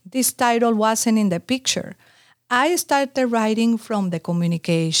book, this title wasn't in the picture. I started writing from the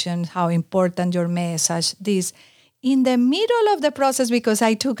communication, how important your message, this. In the middle of the process, because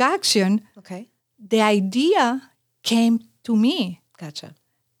I took action, the idea came to me. Gotcha.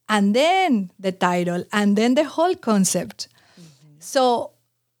 And then the title, and then the whole concept. So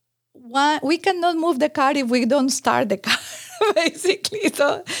we cannot move the car if we don't start the car, basically.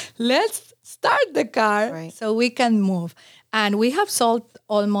 So let's start the car so we can move. And we have sold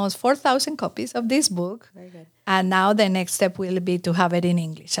almost 4,000 copies of this book. Very good. And now the next step will be to have it in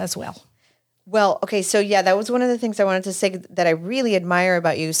English as well. Well, okay. So yeah, that was one of the things I wanted to say that I really admire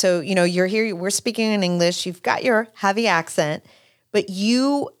about you. So, you're here, we're speaking in English, you've got your heavy accent, but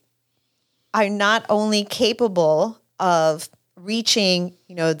you are not only capable of reaching,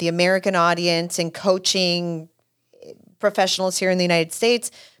 the American audience and coaching professionals here in the United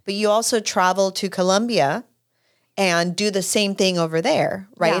States, but you also travel to Colombia and do the same thing over there,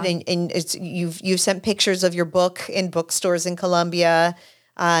 right? Yeah. And you've sent pictures of your book in bookstores in Colombia.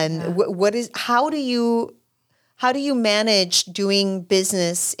 How do you manage doing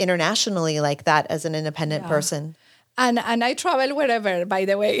business internationally like that as an independent person? And I travel wherever, by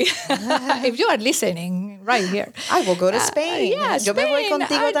the way. If you are listening right here. I will go to Spain. Spain, me voy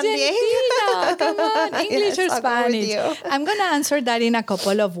contigo también. Come on, English or I'll go with Spanish. you. I'm going to answer that in a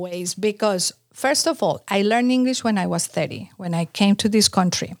couple of ways because, first of all, I learned English when I was 30, when I came to this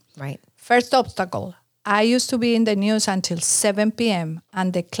country. Right. First obstacle. I used to be in the news until 7 p.m.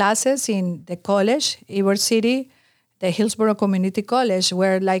 and the classes in the college, Ybor City, the Hillsborough Community College,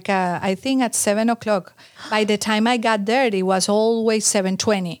 were like, I think at 7 o'clock. By the time I got there, it was always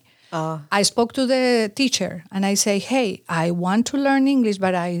 7:20. I spoke to the teacher and I say, hey, I want to learn English,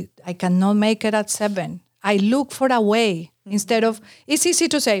 but I cannot make it at 7. I look for a way instead of, it's easy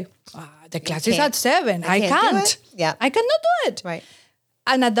to say, the class is at 7. I can't. Yeah. I cannot do it. Right.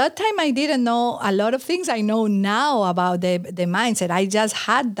 And at that time, I didn't know a lot of things I know now about the mindset. I just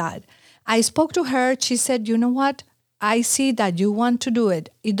had that. I spoke to her. She said, you know what? I see that you want to do it.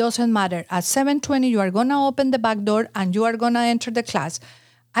 It doesn't matter. At 7:20, you are going to open the back door and you are going to enter the class.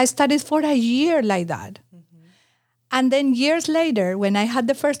 I studied for a year like that. And then years later, when I had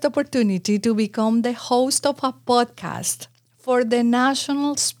the first opportunity to become the host of a podcast for the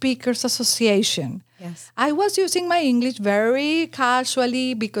National Speakers Association, I was using my English very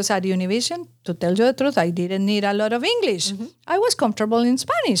casually because at Univision, to tell you the truth, I didn't need a lot of English. I was comfortable in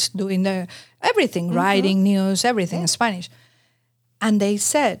Spanish, doing everything, writing news, everything in Spanish. And they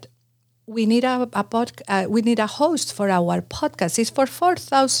said, we need we need a host for our podcast. It's for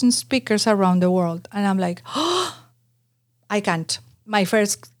 4,000 speakers around the world. And I'm like, I can't. My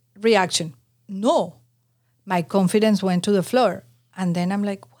first reaction, no. My confidence went to the floor. And then I'm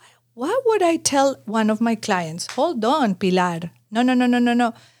like, what would I tell one of my clients? Hold on, Pilar.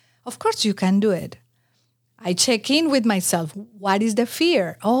 No. Of course you can do it. I check in with myself. What is the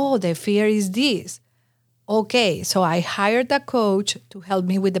fear? Oh, the fear is this. Okay, so I hired a coach to help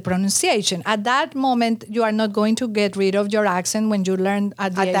me with the pronunciation. At that moment, you are not going to get rid of your accent when you learn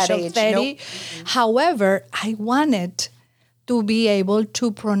at the age of 30. Nope. However, I wanted to be able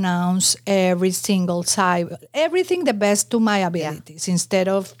to pronounce every single syllable, everything the best to my abilities, instead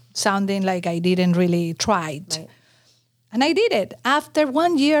of sounding like I didn't really try it. Right. And I did it. After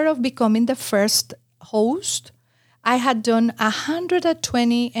 1 year of becoming the first host, I had done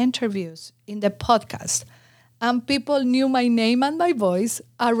 120 interviews in the podcast, and people knew my name and my voice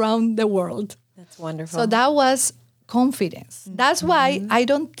around the world. That's wonderful. So that was confidence. That's why I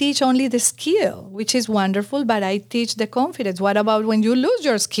don't teach only the skill, which is wonderful, but I teach the confidence. What about when you lose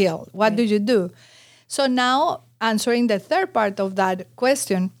your skill? What do you do? So now, answering the third part of that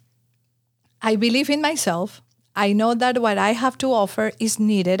question, I believe in myself. I know that what I have to offer is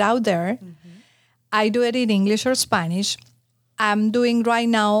needed out there. I do it in English or Spanish. I'm doing right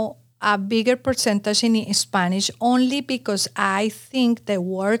now a bigger percentage in Spanish only because I think the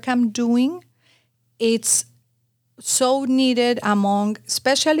work I'm doing, it's so needed among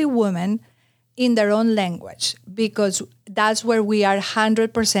especially women in their own language, because that's where we are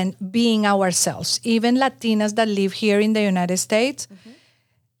 100% being ourselves. Even Latinas that live here in the United States,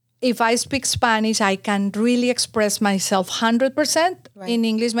 if I speak Spanish, I can really express myself 100%. Right. In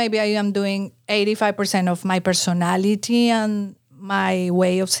English, maybe I am doing 85% of my personality and my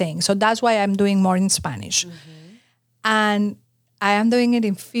way of saying. So that's why I'm doing more in Spanish. And I am doing it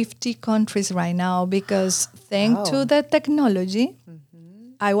in 50 countries right now because thanks to the technology,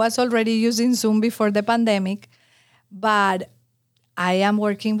 I was already using Zoom before the pandemic, but I am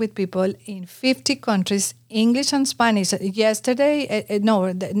working with people in 50 countries, English and Spanish.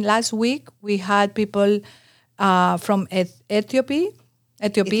 Last week we had people from Ethiopia.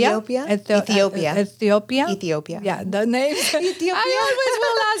 Ethiopia. Yeah, the name. Ethiopia. I always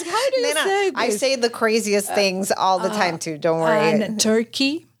will ask, how do you say this? I say the craziest things all the time too. Don't worry. And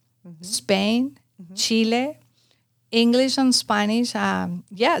Turkey, Spain, Chile, English and Spanish.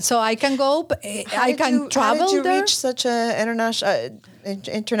 So I can go. I can travel there. How did you reach such an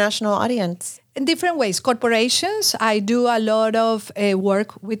international audience? In different ways. Corporations. I do a lot of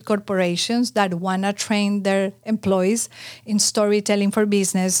work with corporations that want to train their employees in storytelling for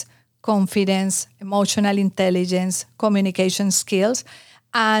business, confidence, emotional intelligence, communication skills,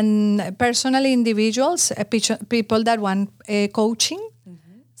 and personally individuals, people that want coaching.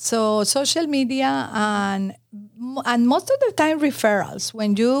 So social media and most of the time referrals.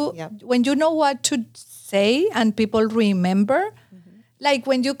 When you know what to say and people remember, like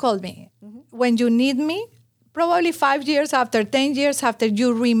when you call me, when you need me, probably 5 years after, 10 years after,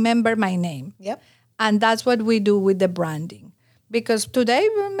 you remember my name. Yep. And that's what we do with the branding. Because today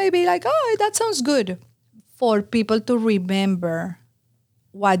we may be like, oh, that sounds good, for people to remember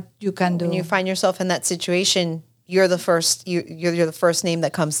what you can do. When you find yourself in that situation, you're the first. You're the first name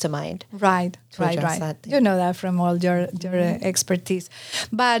that comes to mind. Right. You know that from all your expertise.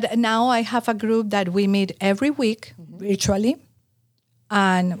 But now I have a group that we meet every week virtually,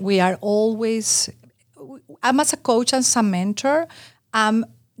 and we are always. I'm as a coach and as a mentor. I'm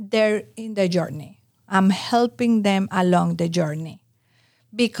there in the journey. I'm helping them along the journey,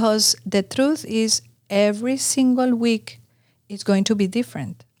 because the truth is, every single week is going to be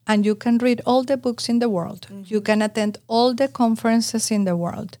different. And you can read all the books in the world. You can attend all the conferences in the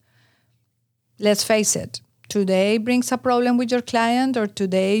world. Let's face it. Today brings a problem with your client, or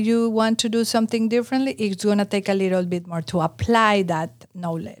today you want to do something differently. It's going to take a little bit more to apply that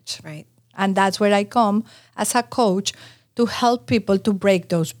knowledge. Right. And that's where I come as a coach to help people to break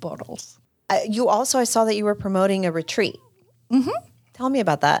those bottles. I saw that you were promoting a retreat. Tell me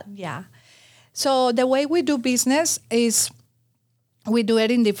about that. Yeah. So the way we do business is we do it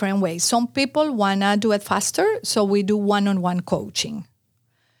in different ways. Some people want to do it faster, so we do one-on-one coaching.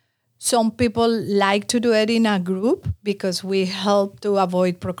 Some people like to do it in a group because we help to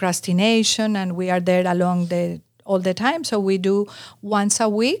avoid procrastination and we are there all the time. So we do once a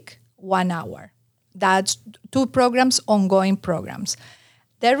week, 1 hour. That's 2 programs, ongoing programs.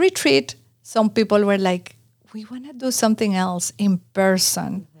 The retreat, some people were like, we want to do something else in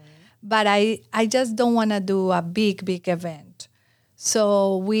person. But I just don't want to do a big event.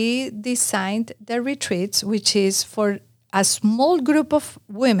 So we designed the retreats, which is for a small group of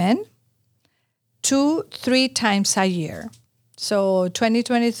women 2-3 times a year. So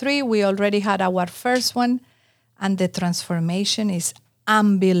 2023, we already had our first one, and the transformation is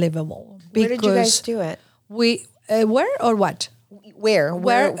unbelievable. Where did you guys do it? Where or what?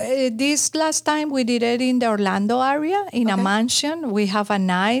 Where? This last time we did it in the Orlando area in a mansion. We have a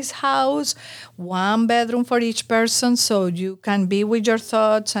nice house, 1 bedroom for each person, so you can be with your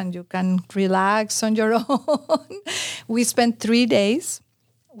thoughts and you can relax on your own. We spent 3 days.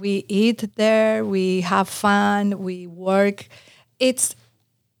 We eat there, we have fun, we work. It's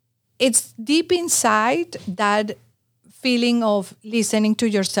deep inside that feeling of listening to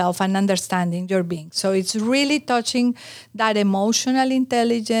yourself and understanding your being. So it's really touching that emotional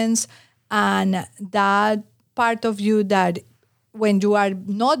intelligence and that part of you that when you are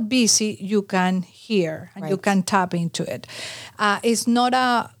not busy, you can hear and you can tap into it. It's not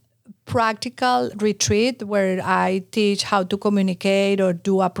a practical retreat where I teach how to communicate or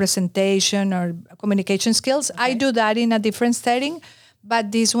do a presentation or communication skills. I do that in a different setting,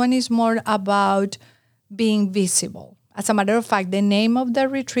 but this one is more about being visible. As a matter of fact, the name of the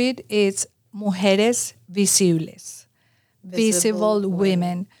retreat is Mujeres Visibles, visible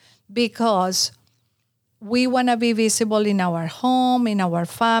women, because we want to be visible in our home, in our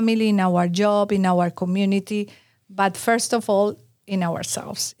family, in our job, in our community, but first of all, in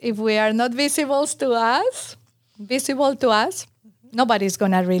ourselves. If we are not visible to us, nobody's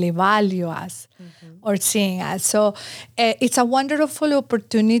going to really value us or seeing us. So it's a wonderful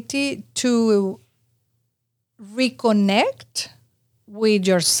opportunity to reconnect with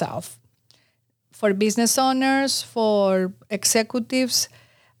yourself. For business owners, for executives,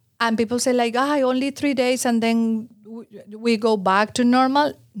 and people say like, only 3 days and then we go back to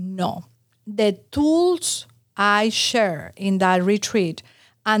normal. No. The tools I share in that retreat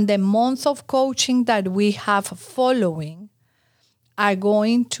and the month of coaching that we have following are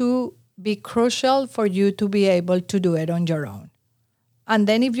going to be crucial for you to be able to do it on your own. And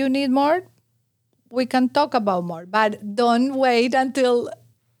then if you need more, we can talk about more, but don't wait until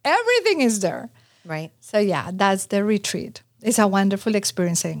everything is there. Right. So yeah, that's the retreat. It's a wonderful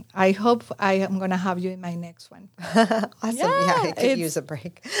experience. I hope I am going to have you in my next one. Awesome. Yeah, I could use a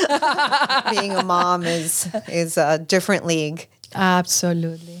break. Being a mom is a different league.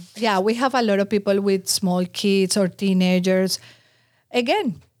 Absolutely. Yeah, we have a lot of people with small kids or teenagers.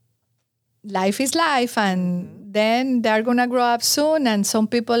 Again, life is life, and then they're going to grow up soon. And some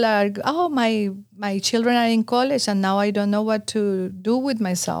people are, my children are in college, and now I don't know what to do with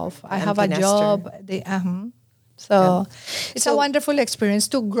myself. I have a job. So it's a wonderful experience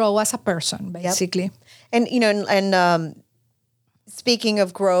to grow as a person, basically. Yep. And speaking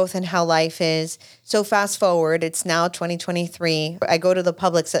of growth and how life is, so fast forward, it's now 2023. I go to the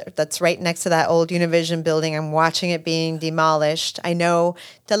Publix that's right next to that old Univision building. I'm watching it being demolished. I know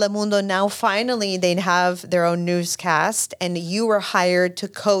Telemundo now finally they have their own newscast, and you were hired to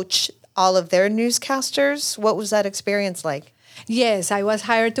coach all of their newscasters. What was that experience like? Yes, I was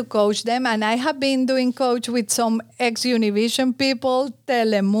hired to coach them, and I have been doing coach with some ex-Univision people,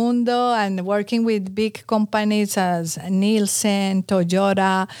 Telemundo, and working with big companies as Nielsen,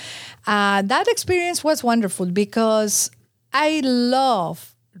 Toyota. That experience was wonderful because I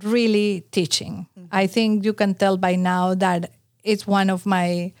love really teaching. I think you can tell by now that it's one of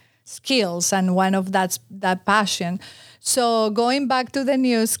my skills and one of that passion. So going back to the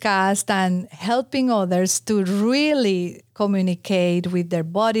newscast and helping others to really communicate with their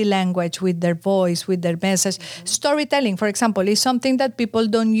body language, with their voice, with their message. Storytelling, for example, is something that people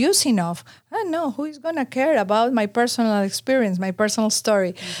don't use enough. I know who is going to care about my personal experience, my personal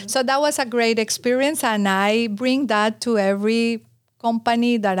story. So that was a great experience, and I bring that to every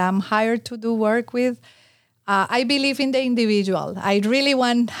company that I'm hired to do work with. I believe in the individual. I really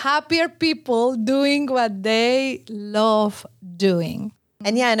want happier people doing what they love doing.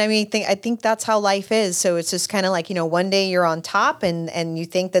 And I think that's how life is. So it's just kind of like, one day you're on top and you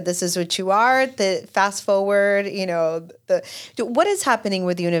think that this is what you are. The fast forward, what is happening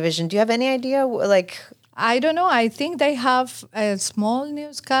with Univision? Do you have any idea? I don't know. I think they have a small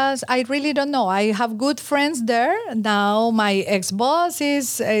newscast. I really don't know. I have good friends there. Now my ex-boss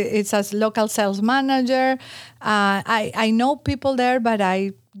is a local sales manager. I know people there, but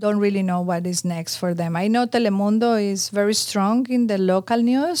I don't really know what is next for them. I know Telemundo is very strong in the local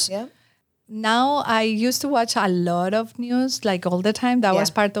news. Yeah. Now I used to watch a lot of news, like all the time. That was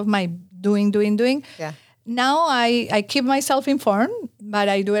part of my doing. Yeah. Now I keep myself informed, but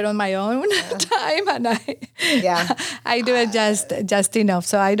I do it on my own time, and I do it just enough.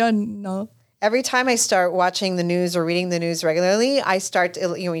 So I don't know. Every time I start watching the news or reading the news regularly, I start to,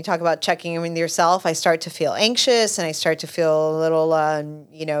 when you talk about checking in with yourself, I start to feel anxious and I start to feel a little,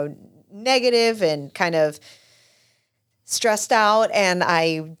 negative and kind of stressed out, and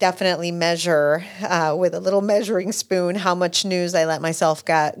I definitely measure with a little measuring spoon how much news I let myself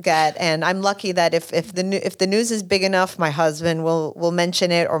get. And I'm lucky that if the news is big enough, my husband will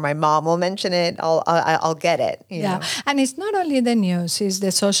mention it, or my mom will mention it. I'll get it. You know? And it's not only the news; it's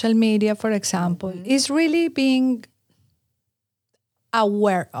the social media, for example. It's really being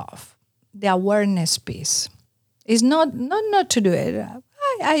aware of the awareness piece. It's not to do it.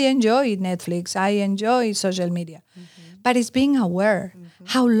 I enjoy Netflix. I enjoy social media. But it's being aware.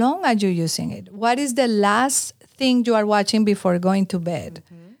 How long are you using it? What is the last thing you are watching before going to bed?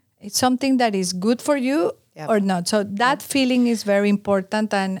 It's something that is good for you or not. So that feeling is very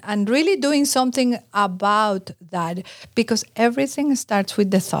important, and really doing something about that, because everything starts with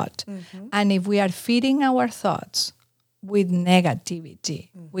the thought. And if we are feeding our thoughts with negativity,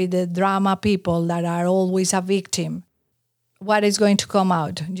 with the drama people that are always a victim, what is going to come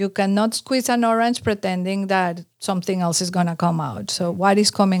out? You cannot squeeze an orange pretending that something else is going to come out. So what is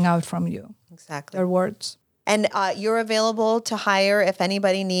coming out from you? Exactly. Your words. And you're available to hire if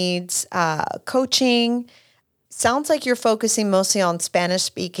anybody needs coaching. Sounds like you're focusing mostly on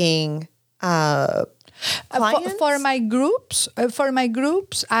Spanish-speaking clients? For my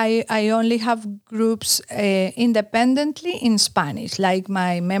groups, I only have groups independently in Spanish. Like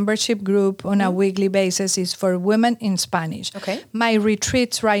my membership group on a weekly basis is for women in Spanish. Okay. My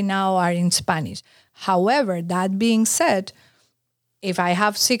retreats right now are in Spanish. However, that being said, if I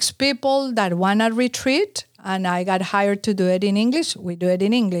have 6 people that want to retreat and I got hired to do it in English, we do it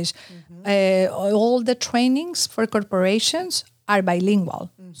in English. All the trainings for corporations are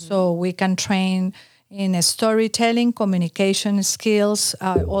bilingual. So we can train in storytelling, communication skills,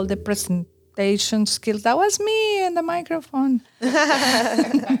 all the presentation skills. That was me in the microphone.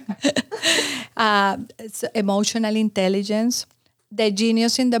 It's emotional intelligence. The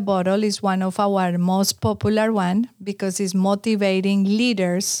Genius in the Bottle is one of our most popular one because it's motivating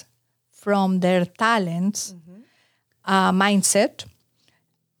leaders from their talents, mindset,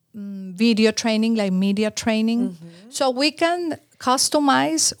 video training, like media training. So we can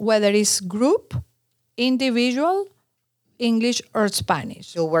customize whether it's group, individual, English, or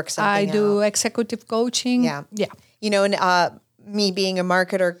Spanish. You'll work something I do out. executive coaching. Yeah. Yeah. You know, and me being a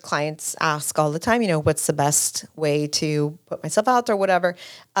marketer, clients ask all the time, you know, what's the best way to put myself out there, whatever.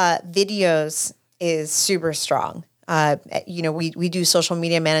 Videos is super strong. You know, we do social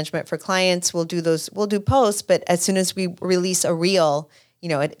media management for clients. We'll do posts, but as soon as we release a reel, you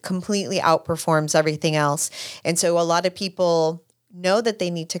know, it completely outperforms everything else. And so a lot of people know that they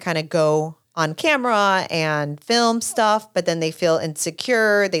need to kind of go on camera and film stuff, but then they feel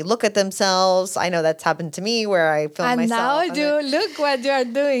insecure. They look at themselves. I know that's happened to me where I film myself. And now look what you are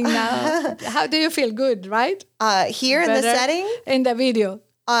doing now. How do you feel? Good, right? Here in the setting? In the video.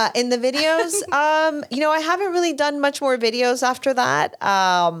 In the videos, you know, I haven't really done much more videos after that.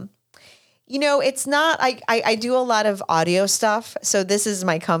 You know, it's not, I do a lot of audio stuff. So this is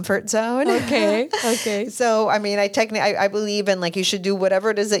my comfort zone. Okay. So, I mean, I believe in like, you should do whatever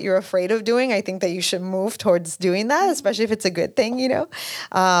it is that you're afraid of doing. I think that you should move towards doing that, especially if it's a good thing, you know.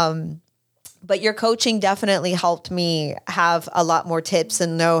 But your coaching definitely helped me have a lot more tips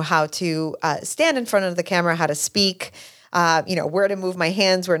and know how to stand in front of the camera, how to speak, you know, where to move my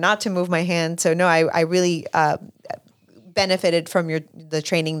hands, where not to move my hands. So no, I really benefited from the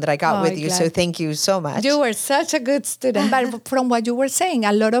training that I got with you. Glad. So thank you so much. You were such a good student. But from what you were saying,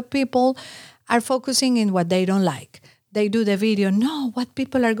 a lot of people are focusing in what they don't like. They do the video. No, what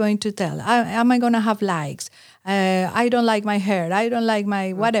people are going to tell? Am I going to have likes? I don't like my hair. I don't like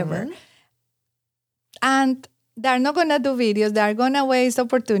my whatever. And they're not going to do videos. They're going to waste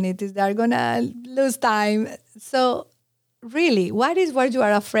opportunities. They're going to lose time. So really, what is what you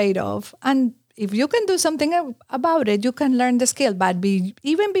are afraid of? And if you can do something about it, you can learn the skill. But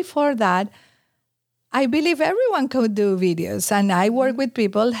even before that, I believe everyone could do videos. And I work with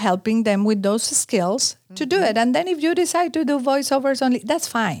people, helping them with those skills to do it. And then if you decide to do voiceovers only, that's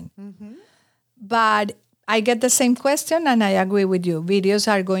fine. But I get the same question, and I agree with you. Videos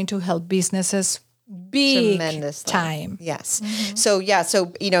are going to help businesses big tremendously. Time. Yes. So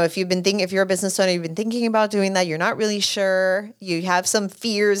you know, if you're a business owner, you've been thinking about doing that, you're not really sure, you have some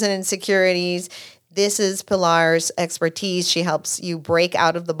fears and insecurities. This is Pilar's expertise. She helps you break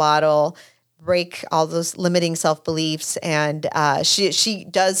out of the bottle, break all those limiting self-beliefs. And she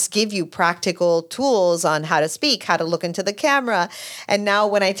does give you practical tools on how to speak, how to look into the camera. And now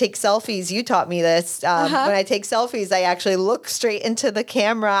when I take selfies, you taught me this. When I take selfies, I actually look straight into the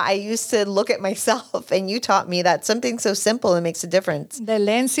camera. I used to look at myself, and you taught me that something so simple and makes a difference. The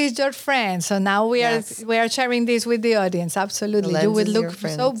lens is your friend. So now we are sharing this with the audience. Absolutely. You will look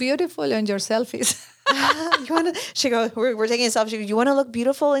so beautiful on your selfies. You want to, she goes, we're taking a selfie. She goes, you want to look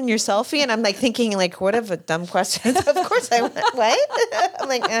beautiful in your selfie? And I'm like thinking like, what a dumb question. Of course I want, what? I'm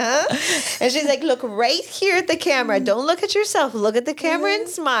like, uh-huh. And she's like, look right here at the camera. Don't look at yourself. Look at the camera and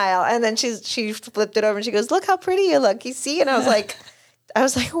smile. And then she flipped it over and she goes, look how pretty you look. You see? And I was like,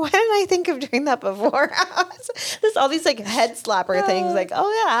 why didn't I think of doing that before? There's all these like head slapper things like,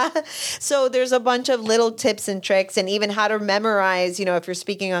 oh yeah. So there's a bunch of little tips and tricks and even how to memorize, if you're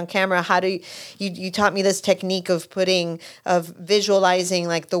speaking on camera, how do you taught me this technique of visualizing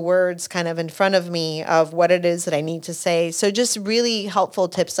like the words kind of in front of me of what it is that I need to say. So just really helpful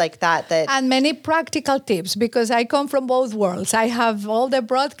tips like that. And many practical tips because I come from both worlds. I have all the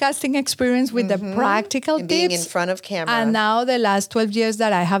broadcasting experience with the practical and tips. Being in front of camera. And now the last 12 years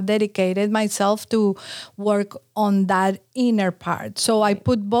that I have dedicated myself to work on that inner part. So I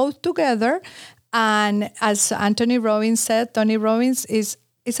put both together. And as Tony Robbins said,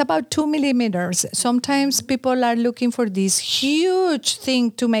 it's about 2 millimeters. Sometimes people are looking for this huge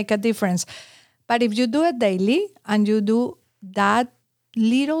thing to make a difference. But if you do it daily and you do that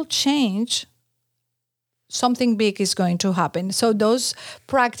little change, something big is going to happen. So those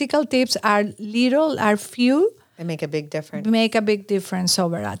practical tips are few. They make a big difference.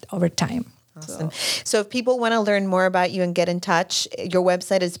 Over time. Awesome. So if people want to learn more about you and get in touch, your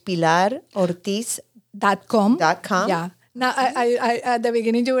website is pilarortiz.com. Yeah. Now, I at the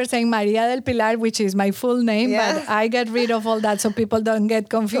beginning you were saying Maria del Pilar, which is my full name, but I get rid of all that so people don't get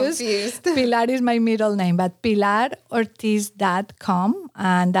confused. Pilar is my middle name, but pilarortiz.com,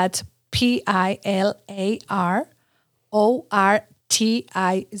 and that's PILARORTIZ.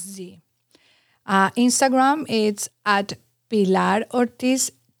 Instagram, it's at Pilar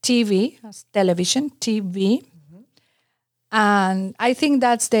Ortiz TV, television, TV. And I think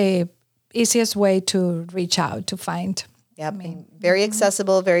that's the easiest way to reach out, to find. Yep, very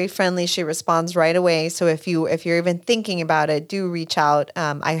accessible, very friendly. She responds right away. So if you're even thinking about it, do reach out.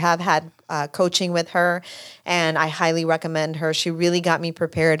 I have had coaching with her, and I highly recommend her. She really got me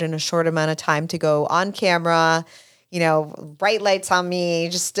prepared in a short amount of time to go on camera. Bright lights on me,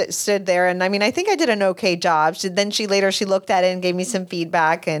 just stood there. And I mean, I think I did an okay job. She looked at it and gave me some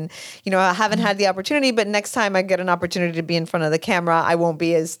feedback. And, I haven't had the opportunity, but next time I get an opportunity to be in front of the camera, I won't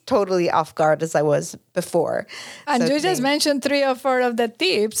be as totally off guard as I was before. And you just mentioned 3 or 4 of the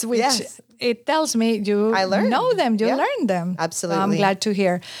tips, which it tells me you know them, you learn them. Absolutely. So I'm glad to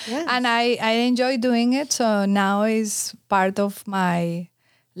hear. Yes. And I enjoy doing it. So now it's part of my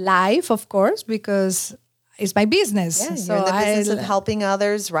life, of course, because it's my business. Yeah, so you're in the business of helping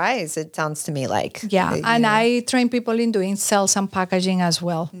others rise, it sounds to me like. Yeah, and I train people in doing sales and packaging as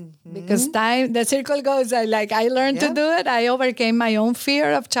well. Because the circle goes, I learned to do it. I overcame my own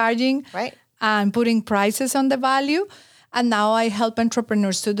fear of charging and putting prices on the value. And now I help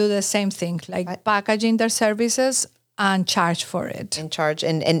entrepreneurs to do the same thing, packaging their services and charge for it. And charge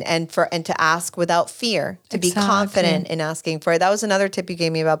and to ask without fear, to be confident in asking for it. That was another tip you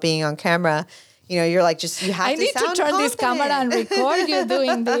gave me about being on camera. You have to sound I need to turn this camera and record you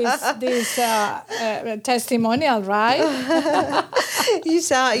doing this testimonial, right? You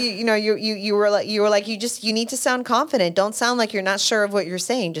sound, you were like, you need to sound confident. Don't sound like you're not sure of what you're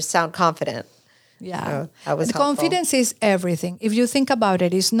saying. Just sound confident. Yeah. So that was helpful. Confidence is everything. If you think about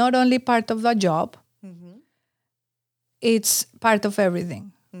it, it's not only part of the job. It's part of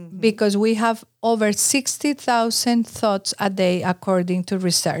everything. Because we have over 60,000 thoughts a day, according to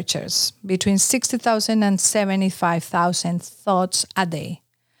researchers, between 60,000 and 75,000 thoughts a day.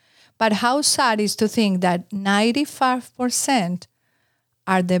 But how sad is to think that 95%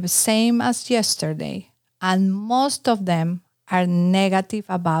 are the same as yesterday, and most of them are negative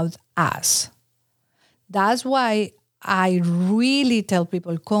about us. That's why I really tell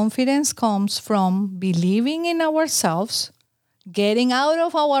people confidence comes from believing in ourselves, getting out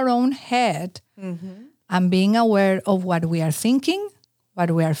of our own head, and being aware of what we are thinking,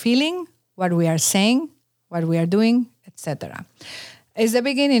 what we are feeling, what we are saying, what we are doing, etc. It's the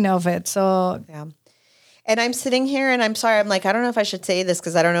beginning of it. So yeah. And I'm sitting here and I'm sorry, I'm like, I don't know if I should say this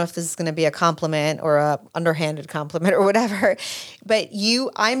because I don't know if this is going to be a compliment or a underhanded compliment or whatever. But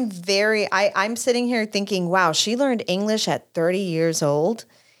I'm sitting here thinking, wow, she learned English at 30 years old.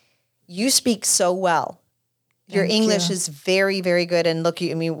 You speak so well. Your English is very, very good. And look,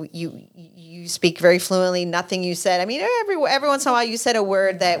 you speak very fluently. Nothing you said. I mean, every once in a while you said a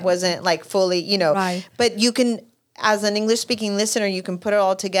word that wasn't like fully, Right. but you can as an English-speaking listener, you can put it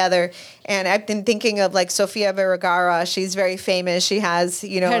all together. And I've been thinking of like Sofia Vergara. She's very famous. She has,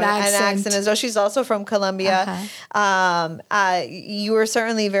 an accent as well. She's also from Colombia. You were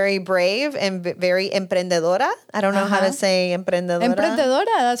certainly very brave and very emprendedora. I don't know how to say emprendedora. Emprendedora,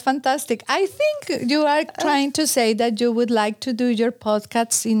 that's fantastic. I think you are trying to say that you would like to do your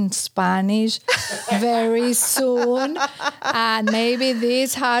podcasts in Spanish very soon. And maybe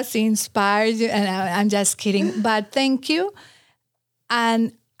this has inspired you. And I'm just kidding. But thank you.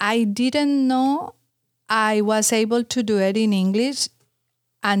 And I didn't know I was able to do it in English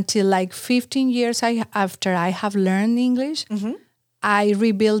until like 15 years after I have learned English. Mm-hmm. I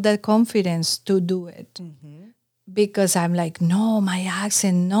rebuilt the confidence to do it. Mm-hmm. Because I'm like, no, my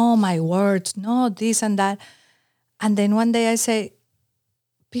accent, no, my words, no, this and that. And then one day I say,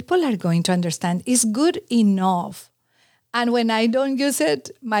 people are going to understand. It's good enough. And when I don't use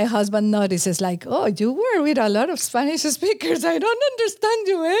it, my husband notices like, oh, you were with a lot of Spanish speakers. I don't understand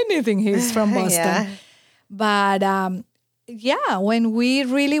you anything. He's from Boston. Yeah. But when we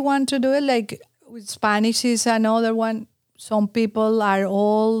really want to do it, like Spanish is another one. Some people are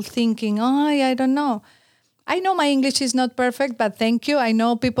all thinking, oh, I don't know. I know my English is not perfect, but thank you. I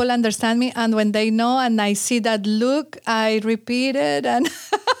know people understand me. And when they know and I see that look, I repeat it and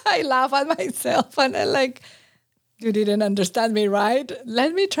I laugh at myself. And I'm like, you didn't understand me, right?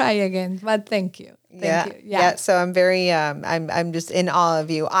 Let me try again. But thank you. Thank you. Yeah. So I'm very, I'm just in awe of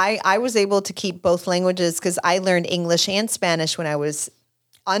you. I was able to keep both languages because I learned English and Spanish when I was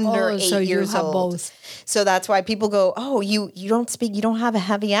under 8 years old. Both. So that's why people go, oh, you don't have a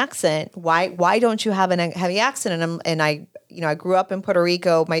heavy accent. Why don't you have a heavy accent? And I grew up in Puerto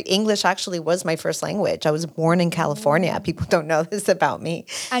Rico. My English actually was my first language. I was born in California. People don't know this about me.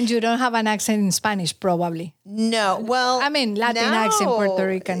 And you don't have an accent in Spanish, probably. No. Well, I mean, Latin accent, Puerto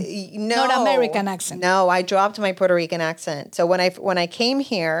Rican. No, not American accent. No, I dropped my Puerto Rican accent. So when I came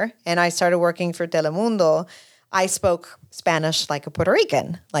here and I started working for Telemundo, I spoke Spanish like a Puerto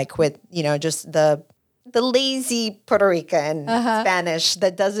Rican, like with, just the lazy Puerto Rican Spanish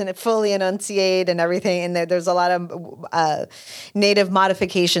that doesn't fully enunciate and everything. And there's a lot of native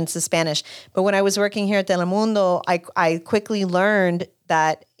modifications to Spanish. But when I was working here at Telemundo, I quickly learned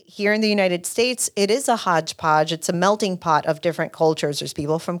that here in the United States, it is a hodgepodge. It's a melting pot of different cultures. There's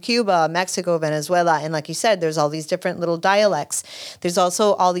people from Cuba, Mexico, Venezuela. And like you said, there's all these different little dialects. There's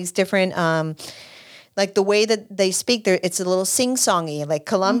also all these different... like the way that they speak, it's a little sing-songy. Like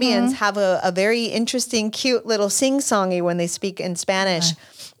Colombians have a very interesting, cute little sing-songy when they speak in Spanish.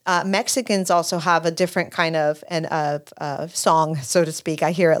 Right. Mexicans also have a different kind of song, so to speak.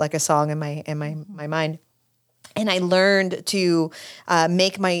 I hear it like a song in my mind. And I learned to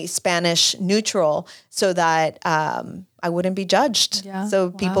make my Spanish neutral so that I wouldn't be judged. Yeah.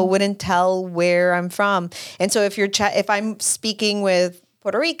 So people wouldn't tell where I'm from. And so if I'm speaking with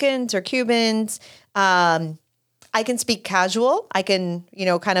Puerto Ricans or Cubans, I can speak casual. I can,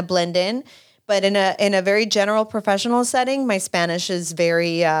 kind of blend in. But in a very general professional setting, my Spanish is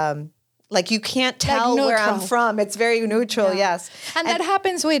very you can't tell where I'm from. It's very neutral, yes. And that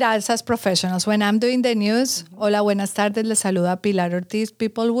happens with us as professionals. When I'm doing the news, hola, buenas tardes, le saluda Pilar Ortiz,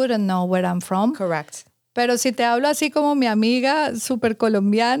 people wouldn't know where I'm from. Correct. Pero si te hablo así como mi amiga, super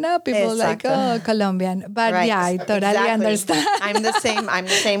colombiana, people like, oh, Colombian. But right. Yeah, I totally understand. I'm the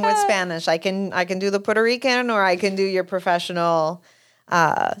same with Spanish. I can do the Puerto Rican or I can do your professional,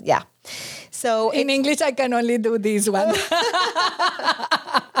 yeah. So in English, I can only do this one.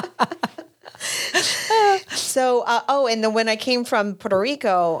 So, and then when I came from Puerto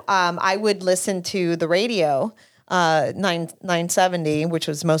Rico, I would listen to the radio, 970, which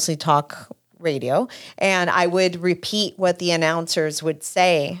was mostly talk radio, and I would repeat what the announcers would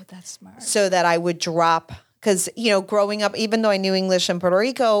say. Oh, that's smart. So that I would drop, because, growing up, even though I knew English in Puerto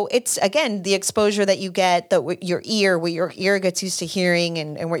Rico, it's, again, the exposure that you get, that what your ear gets used to hearing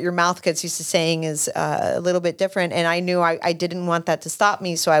and what your mouth gets used to saying is a little bit different. And I knew I didn't want that to stop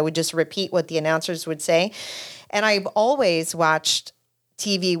me, so I would just repeat what the announcers would say. And I've always watched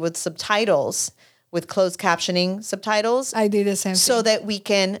TV with subtitles, with closed captioning subtitles. I do the same thing. So that we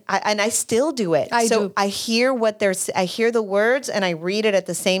can, and I still do it. I hear I hear the words and I read it at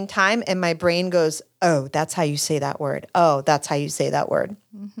the same time and my brain goes, oh, that's how you say that word. Oh, that's how you say that word.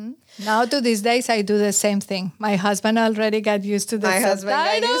 Now to these days, I do the same thing. My husband already got used to the subtitles.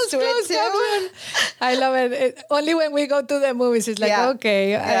 Got used to it too. I love it. Only when we go to the movies, it's like,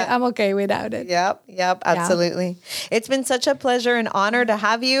 okay, I'm okay without it. Yep, absolutely. Yeah. It's been such a pleasure and honor to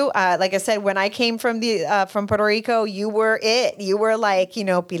have you. Like I said, when I came from Puerto Rico, you were it. You were like,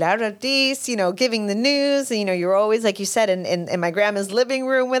 Pilar Ortiz, giving the news. You were always, like you said, in my grandma's living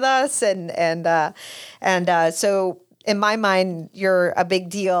room with us. So in my mind, you're a big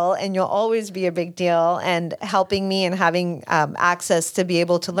deal, and you'll always be a big deal. And helping me and having access to be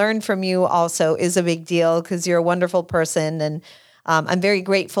able to learn from you also is a big deal, because you're a wonderful person. And I'm very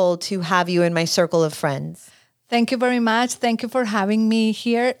grateful to have you in my circle of friends. Thank you very much. Thank you for having me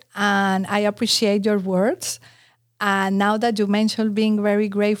here. And I appreciate your words. And now that you mentioned being very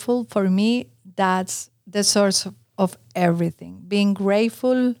grateful, for me, that's the source of everything. Being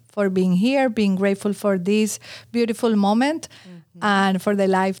grateful for being here, being grateful for this beautiful moment, and for the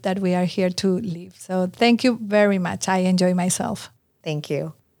life that we are here to live. So thank you very much. I enjoy myself. Thank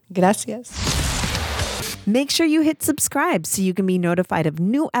you. Gracias. Make sure you hit subscribe so you can be notified of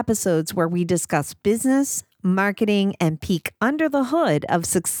new episodes where we discuss business, marketing, and peek under the hood of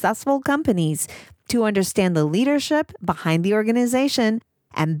successful companies to understand the leadership behind the organization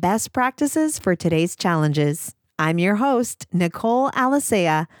and best practices for today's challenges. I'm your host, Nicole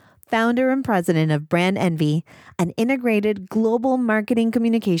Alicea, founder and president of Brand Envy, an integrated global marketing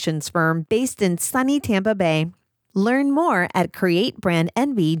communications firm based in sunny Tampa Bay. Learn more at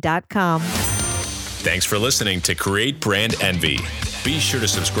createbrandenvy.com. Thanks for listening to Create Brand Envy. Be sure to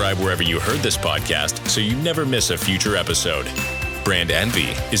subscribe wherever you heard this podcast so you never miss a future episode. Brand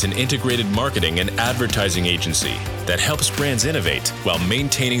Envy is an integrated marketing and advertising agency that helps brands innovate while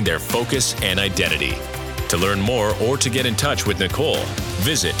maintaining their focus and identity. To learn more or to get in touch with Nicole,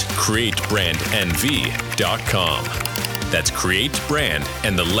 visit createbrandnv.com. That's create brand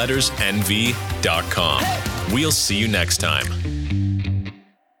and the letters nv.com. We'll see you next time.